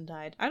collapsed and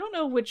died. I don't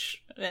know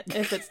which,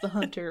 if it's the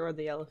hunter or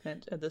the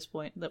elephant at this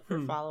point that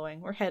we're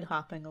following. We're head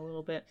hopping a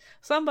little bit.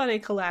 Somebody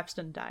collapsed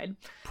and died.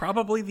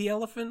 Probably the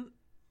elephant.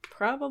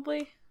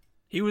 Probably.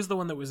 He was the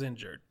one that was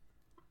injured.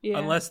 Yeah.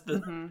 Unless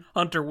the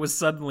hunter was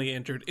suddenly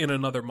injured in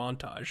another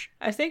montage.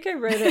 I think I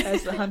read it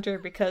as the hunter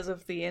because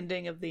of the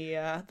ending of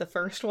the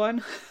first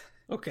one.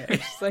 Okay.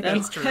 It's like,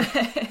 That's true.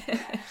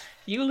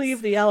 you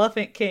leave the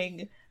Elephant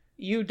King,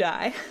 you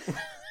die.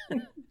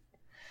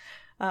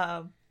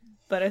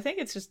 But I think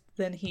it's just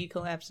then he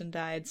collapsed and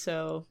died,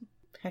 so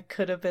it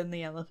could have been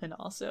the elephant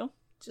also.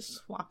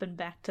 just swapping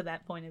back to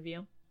that point of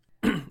view.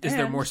 Is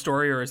there more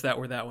story, or is that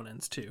where that one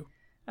ends too?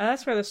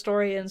 That's where the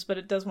story ends, but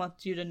it does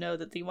want you to know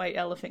that the White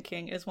Elephant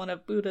King is one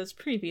of Buddha's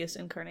previous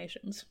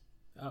incarnations.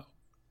 Oh.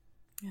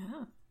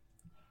 Yeah.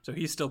 So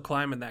he's still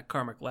climbing that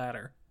karmic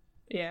ladder.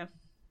 Yeah.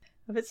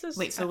 If it's just,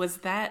 Wait, so was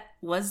that,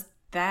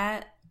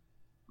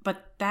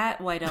 but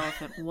that white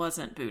elephant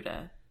wasn't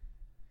Buddha.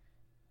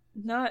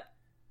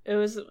 It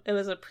was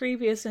a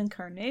previous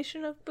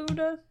incarnation of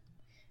Buddha.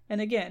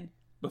 And again,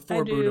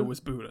 Before Buddha was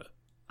Buddha.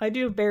 I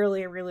do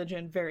barely a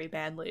religion very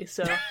badly,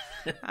 so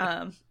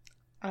I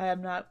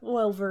am not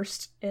well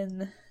versed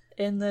in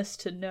this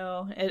to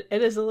know.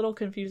 It is a little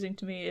confusing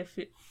to me if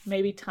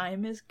maybe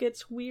time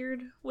gets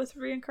weird with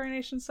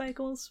reincarnation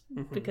cycles,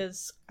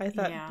 because I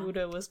thought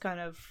Buddha was kind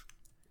of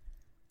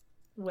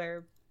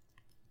where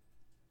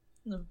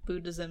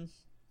Buddhism,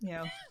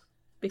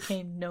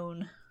 became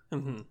known.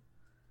 Mm-hmm.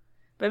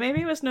 But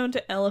maybe it was known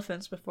to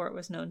elephants before it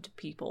was known to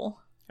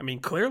people. I mean,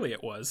 clearly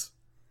it was.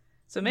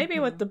 So maybe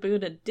what the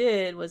Buddha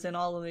did was in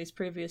all of these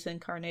previous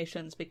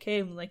incarnations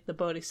became like the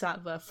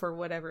bodhisattva for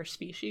whatever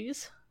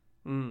species.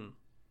 Mm.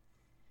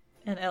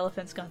 And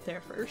elephants got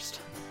there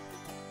first.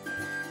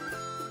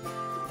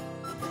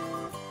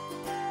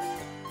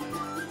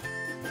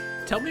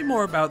 Tell me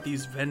more about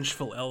these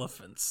vengeful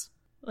elephants.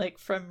 Like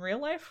from real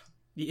life?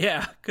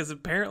 Yeah, because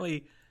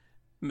apparently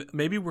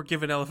maybe we're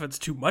giving elephants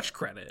too much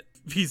credit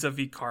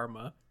vis-a-vis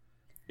karma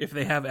if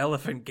they have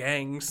elephant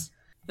gangs.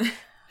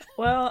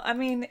 Well, I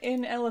mean,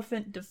 in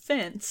elephant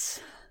defense,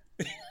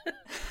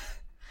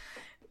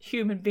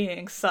 human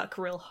beings suck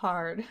real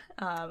hard,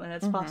 and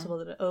it's possible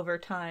that over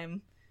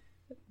time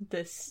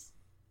this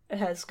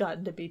has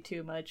gotten to be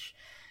too much.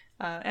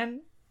 And,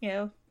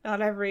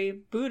 not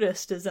every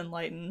Buddhist is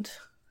enlightened,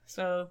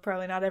 so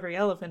probably not every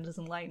elephant is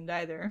enlightened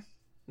either.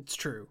 It's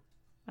true.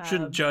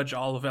 Shouldn't judge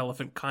all of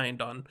elephant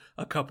kind on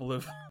a couple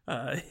of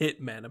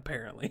hitmen,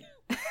 apparently.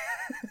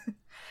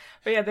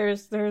 But yeah,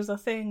 there's a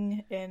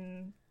thing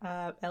in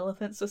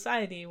elephant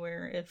society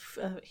where if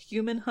a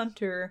human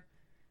hunter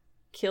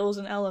kills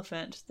an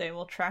elephant, they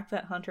will track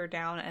that hunter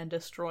down and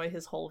destroy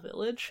his whole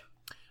village.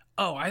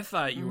 Oh, I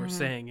thought you were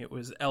saying it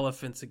was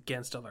elephants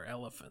against other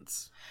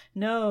elephants.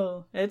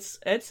 No, it's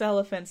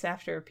elephants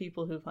after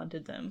people who've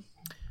hunted them.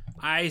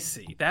 I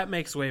see. That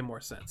makes way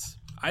more sense.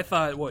 I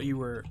thought what you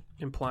were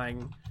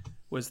implying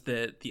was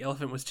that the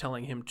elephant was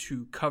telling him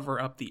to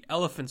cover up the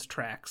elephant's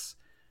tracks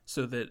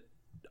so that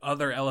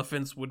other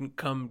elephants wouldn't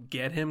come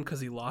get him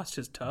because he lost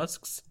his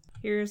tusks.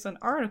 Here's an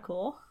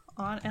article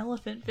on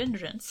elephant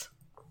vengeance.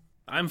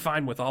 I'm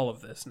fine with all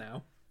of this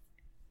now.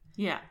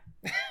 Yeah.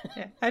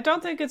 Yeah. I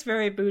don't think it's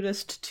very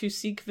Buddhist to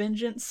seek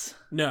vengeance.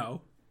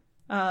 No.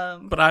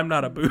 But I'm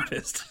not a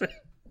Buddhist.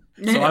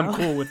 So I'm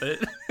cool with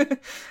it.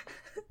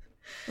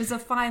 There's a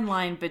fine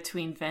line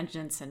between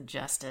vengeance and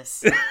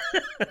justice.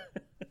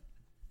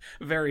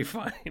 Very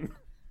fine.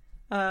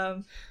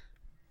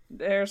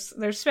 There's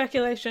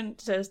speculation,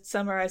 to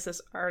summarize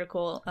this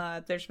article.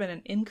 There's been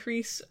an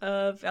increase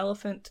of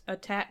elephant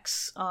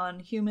attacks on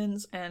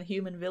humans and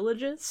human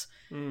villages.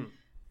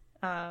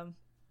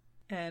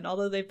 And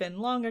although they've been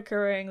long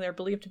occurring, they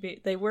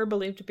were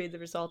believed to be the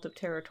result of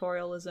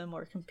territorialism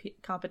or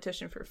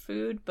competition for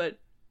food. But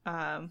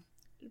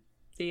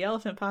the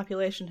elephant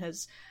population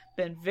has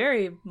been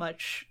very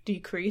much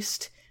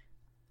decreased.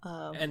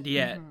 And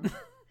yet.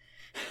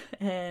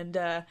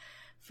 And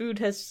food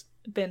has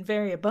been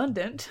very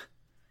abundant,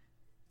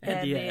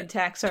 and the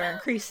attacks are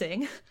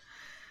increasing.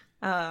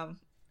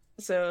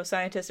 So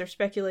scientists are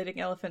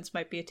speculating elephants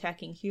might be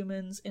attacking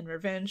humans in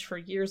revenge for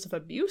years of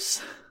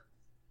abuse.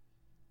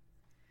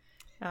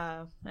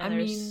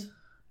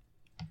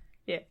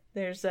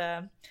 There's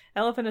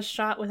elephant is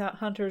shot without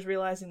hunters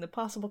realizing the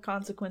possible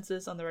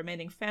consequences on the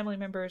remaining family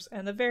members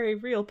and the very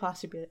real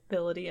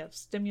possibility of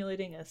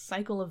stimulating a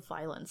cycle of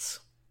violence.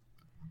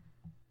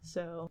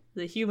 So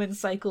the human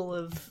cycle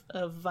of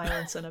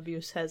violence and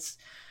abuse has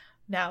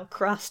now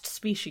crossed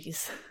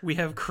species. We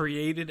have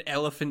created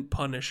elephant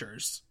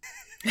punishers.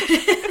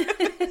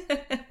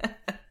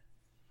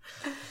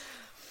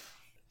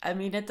 I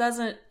mean, it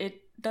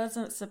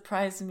doesn't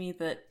surprise me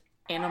that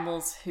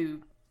animals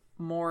who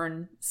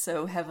mourn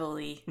so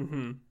heavily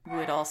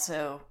would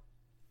also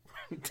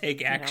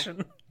take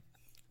action.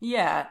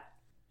 Yeah.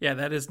 Yeah,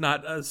 that is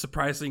not a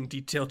surprising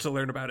detail to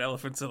learn about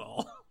elephants at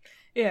all.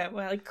 Yeah,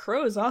 well, like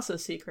crows also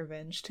seek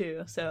revenge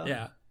too, so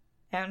yeah,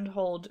 and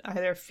hold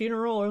either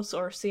funerals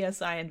or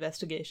CSI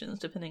investigations,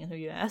 depending on who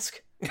you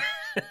ask.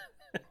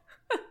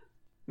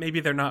 Maybe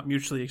they're not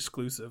mutually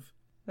exclusive.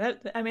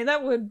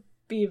 That would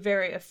be a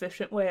very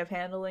efficient way of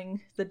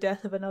handling the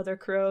death of another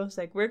crow. It's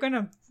like, we're going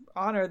to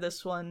honor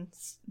this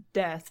one's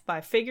death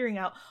by figuring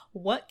out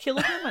what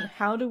killed him and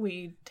how do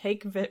we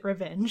take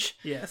revenge.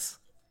 Yes.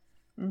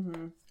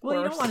 Mm-hmm.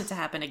 Well, you don't want it to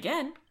happen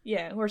again.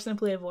 Yeah, or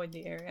simply avoid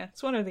the area.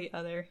 It's one or the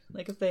other.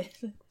 Like if they,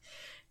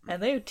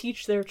 and they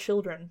teach their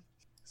children.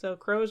 So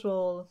crows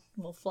will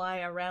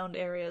fly around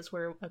areas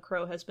where a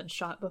crow has been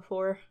shot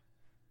before,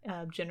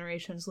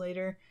 generations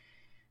later.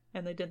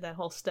 And they did that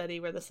whole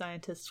study where the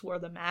scientists wore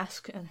the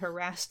mask and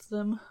harassed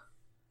them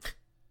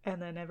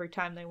and then every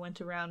time they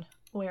went around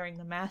wearing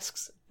the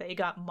masks, they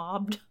got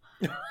mobbed.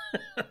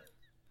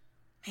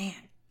 Man,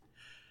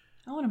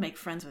 I want to make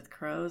friends with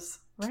crows.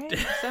 Right?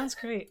 Sounds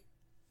great.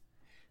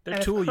 They're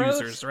And if tool crows-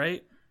 users,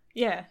 right?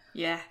 Yeah.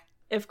 Yeah.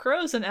 If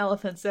crows and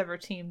elephants ever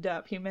teamed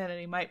up,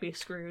 humanity might be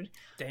screwed.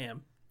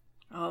 Damn.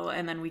 Oh,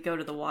 and then we go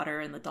to the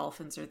water and the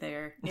dolphins are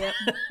there. Yep.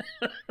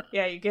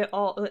 Yeah, you get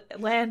all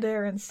land,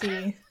 air, and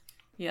sea.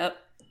 Yep.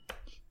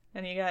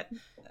 And you got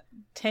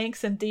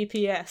tanks and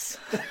DPS.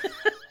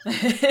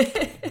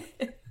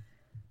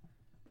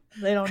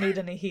 They don't need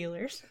any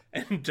healers.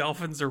 And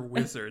dolphins are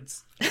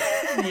wizards.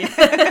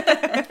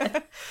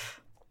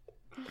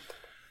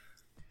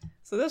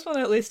 So this one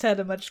at least had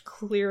a much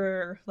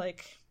clearer,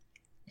 like,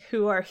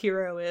 who our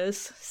hero is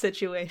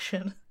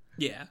situation.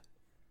 Yeah.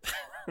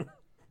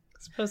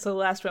 As opposed to the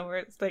last one where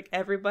it's like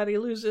everybody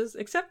loses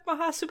except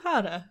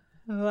Mahasubhana,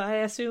 who I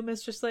assume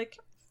is just like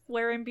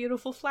wearing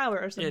beautiful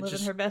flowers and Yeah, living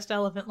just- her best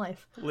elephant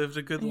life. Lived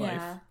a good life.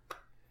 Yeah.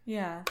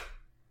 Yeah.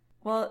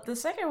 Well, the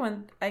second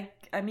one,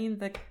 I mean,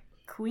 the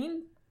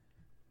queen,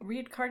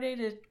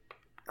 reincarnated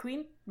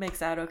queen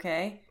makes out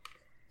okay.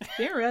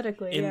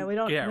 Theoretically, In- yeah, we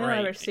don't yeah, we don't right.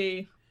 ever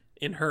see.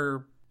 In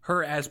her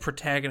as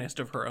protagonist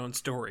of her own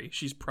story,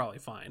 she's probably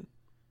fine.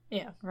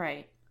 Yeah,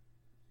 Right.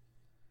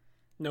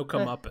 No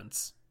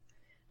comeuppance.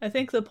 I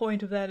think the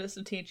point of that is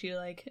to teach you,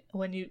 like,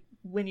 when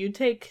you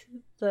take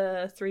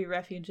the 3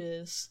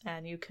 refuges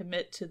and you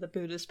commit to the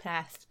Buddhist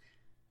path,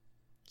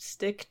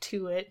 stick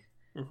to it,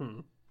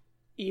 Mm-hmm.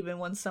 even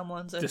when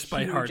someone's a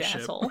Despite huge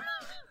hardship. asshole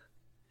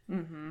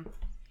Mm-hmm.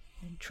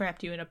 and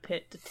trapped you in a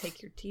pit to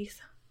take your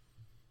teeth.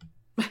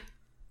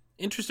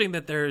 Interesting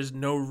that there is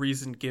no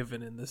reason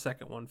given in the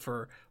second one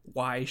for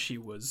why she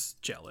was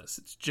jealous.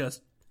 It's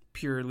just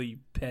purely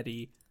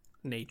petty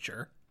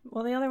nature.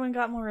 Well, the other one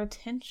got more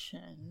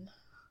attention,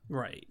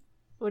 Right.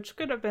 which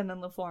could have been in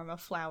the form of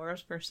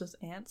flowers versus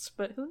ants,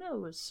 but who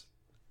knows?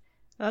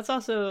 That's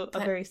also a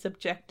very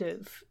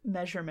subjective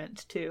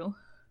measurement, too.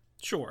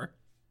 Sure.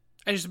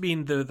 I just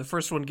mean the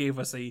first one gave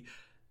us a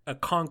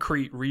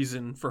concrete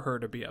reason for her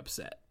to be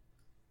upset,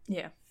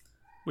 Yeah.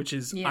 which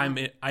is Yeah.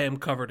 I am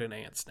covered in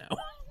ants now.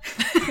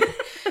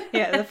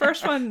 Yeah, the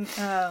first one,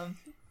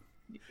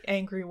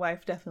 angry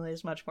wife definitely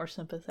is much more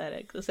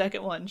sympathetic. The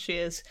second one, she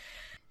is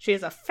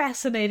a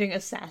fascinating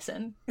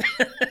assassin,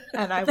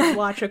 and I would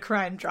watch a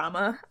crime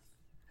drama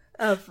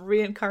of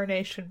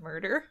reincarnation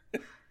murder.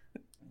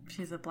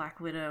 She's a black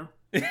widow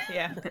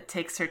Yeah. that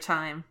takes her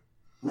time.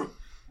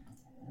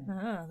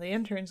 Ah, the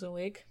intern's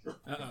awake.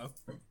 Uh-oh.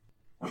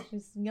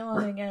 She's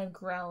yawning and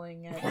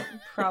growling at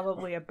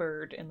probably a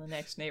bird in the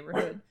next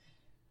neighborhood.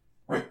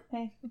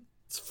 Hey.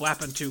 It's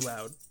flapping too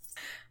loud.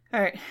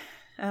 All right.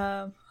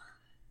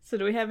 So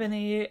do we have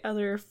any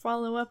other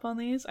follow-up on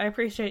these? I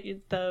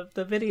appreciate the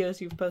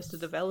videos you've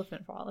posted of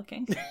elephant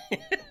frolicking.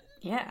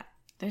 Yeah.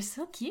 They're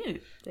so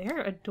cute.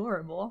 They're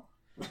adorable.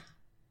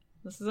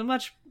 This is a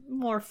much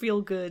more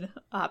feel-good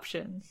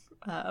option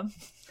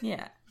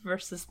Yeah.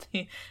 versus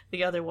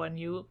the other one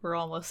you were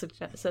almost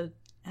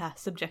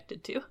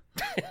subjected to.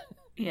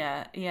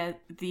 Yeah. Yeah.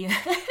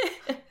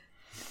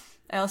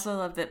 I also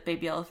love that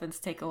baby elephants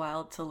take a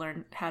while to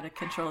learn how to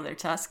control their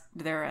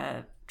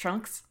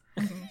trunks.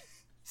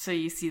 So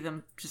you see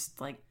them just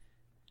like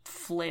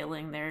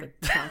flailing their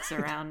trunks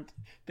around.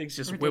 Things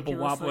just Ridiculously. wibble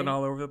wobbling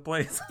all over the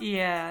place.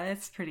 Yeah,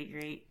 it's pretty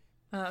great.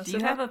 Do you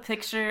have a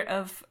picture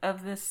of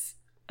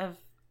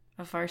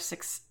our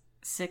six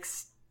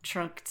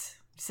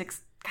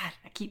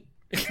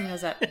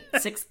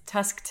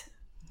tusked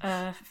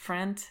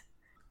friend?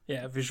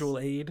 Yeah, visual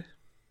aid.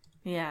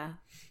 Yeah.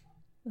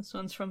 This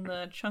one's from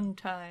the Chung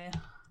Tai.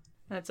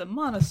 It's a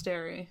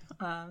monastery.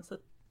 It's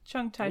the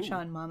Chung Tai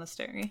Chan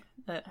Monastery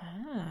that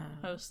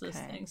hosts this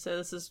thing. So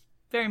this is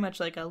very much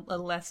like a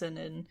lesson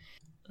in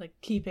like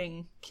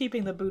keeping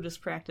the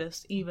Buddhist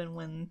practice even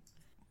when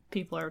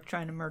people are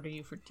trying to murder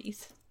you for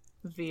teeth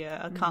via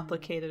a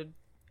complicated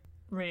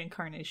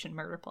reincarnation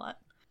murder plot.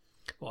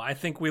 Well, I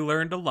think we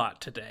learned a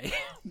lot today.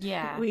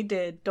 Yeah. We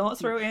did. Don't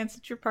throw ants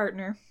at your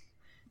partner.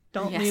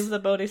 Don't Yes. leave the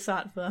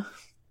bodhisattva.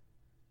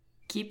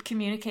 Keep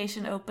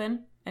communication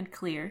open and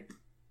clear.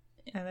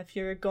 And if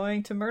you're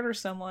going to murder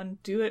someone,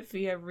 do it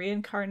via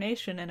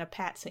reincarnation and a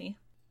patsy.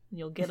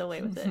 You'll get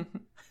away with it.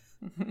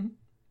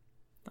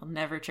 They'll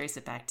never trace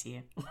it back to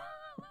you.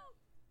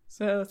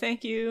 So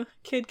thank you,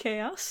 Kid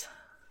Chaos,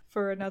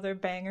 for another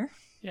banger.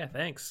 Yeah,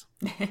 thanks.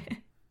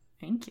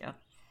 Thank you.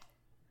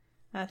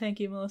 Thank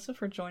you, Melissa,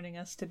 for joining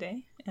us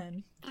today.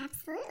 And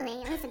Absolutely,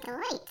 it was a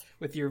delight.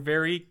 With your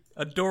very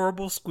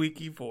adorable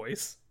squeaky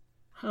voice.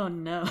 Oh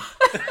no.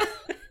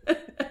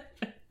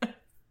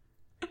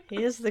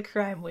 he is the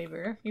crime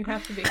weaver. You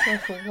have to be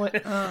careful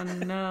Oh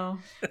no.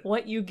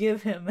 what you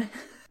give him.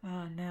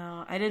 Oh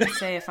no. I didn't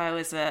say if I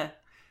was a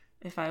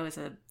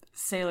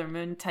Sailor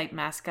Moon type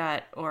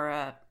mascot or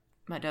a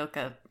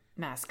Madoka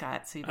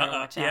mascot, so you better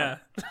watch out. Yeah,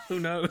 who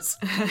knows?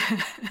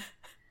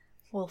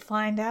 We'll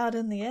find out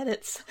in the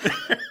edits.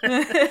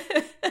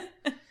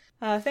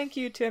 Thank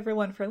you to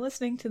everyone for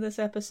listening to this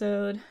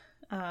episode.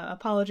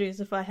 Apologies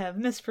if I have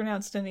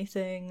mispronounced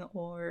anything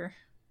or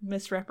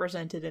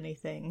misrepresented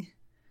anything.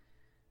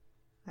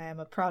 I am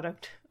a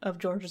product of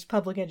Georgia's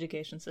public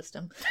education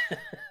system.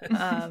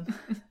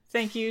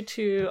 Thank you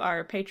to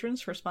our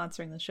patrons for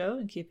sponsoring the show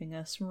and keeping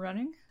us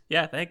running.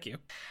 Yeah, thank you.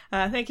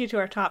 Thank you to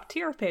our top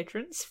tier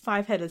patrons: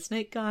 Five-Headed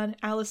Snake God,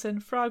 Allison,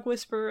 Frog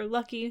Whisperer,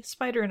 Lucky,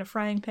 Spider in a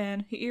Frying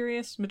Pan,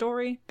 Herius,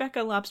 Midori,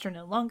 Becca Lobster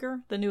No Longer,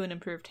 The New and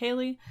Improved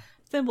Haley,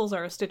 Thimbles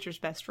Are a Stitcher's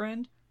Best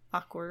Friend,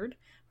 Awkward,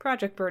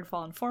 Project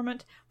Birdfall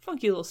Informant,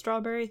 Funky Little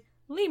Strawberry,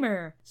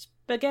 Lemur,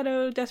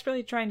 Spaghetto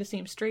Desperately Trying to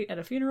Seem Straight at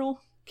a Funeral,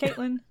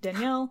 Caitlin,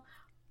 Danielle,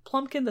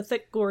 Plumpkin the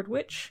Thick-Gourd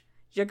Witch,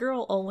 Ya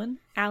Girl Olwen,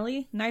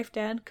 Allie, Knife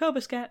Dad,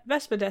 Kobuscat,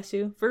 Vespa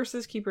Desu,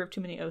 Versus Keeper of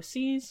Too Many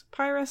OCs,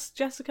 Pyrus,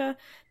 Jessica,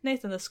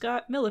 Nathan the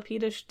Scott,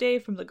 Millipedish,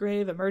 Dave from the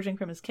Grave Emerging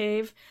from His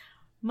Cave,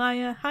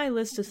 Maya, High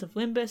Listus of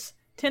Limbus,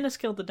 Tennis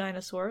Killed the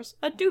Dinosaurs,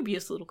 A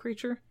Dubious Little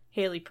Creature,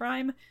 Haley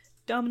Prime,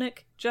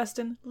 Dominic,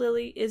 Justin,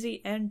 Lily,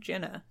 Izzy, and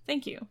Jenna.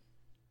 Thank you.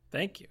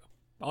 Thank you.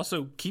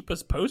 Also, keep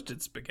us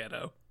posted,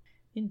 Spaghetto.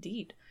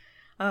 Indeed.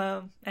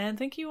 And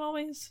thank you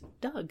always,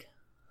 Doug.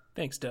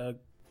 Thanks, Doug.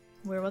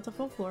 We're What the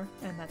Folklore,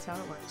 and that's how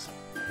it works.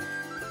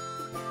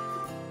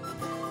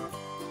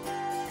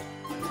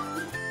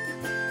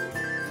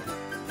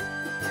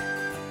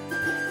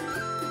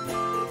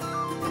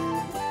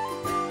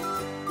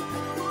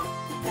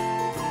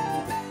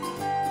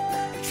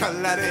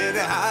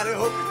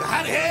 Tra-la-di-di-hi-di-ho,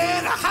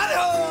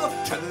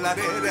 hi-di-hi-di-hi-di-ho,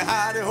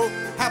 tra-la-di-di-hi-di-ho,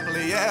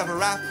 happily ever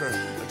after.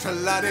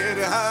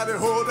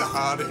 Tra-la-di-di-hi-di-ho,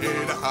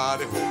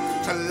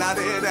 hi-di-hi-di-hi-di-ho,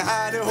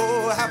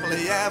 tra-la-di-di-hi-di-ho,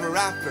 happily ever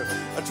after.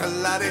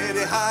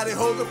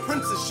 Tra-la-di-di-hi-di-ho, the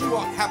princess, she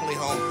walked happily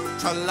home.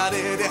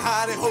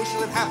 Tra-la-di-di-hi-di-ho, she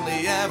lived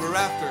happily ever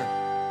after.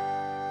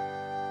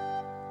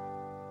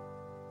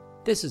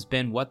 This has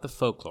been What the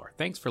Folklore.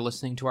 Thanks for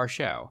listening to our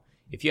show.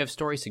 If you have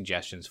story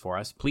suggestions for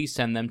us, please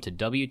send them to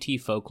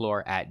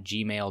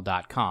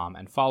wtfolklore@gmail.com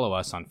and follow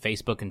us on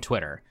Facebook and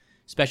Twitter.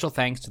 Special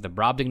thanks to the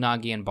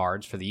Brobdingnagian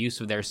Bards for the use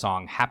of their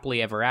song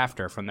Happily Ever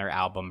After from their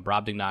album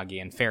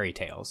Brobdingnagian Fairy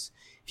Tales.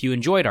 If you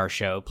enjoyed our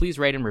show, please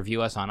rate and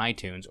review us on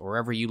iTunes or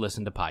wherever you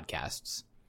listen to podcasts.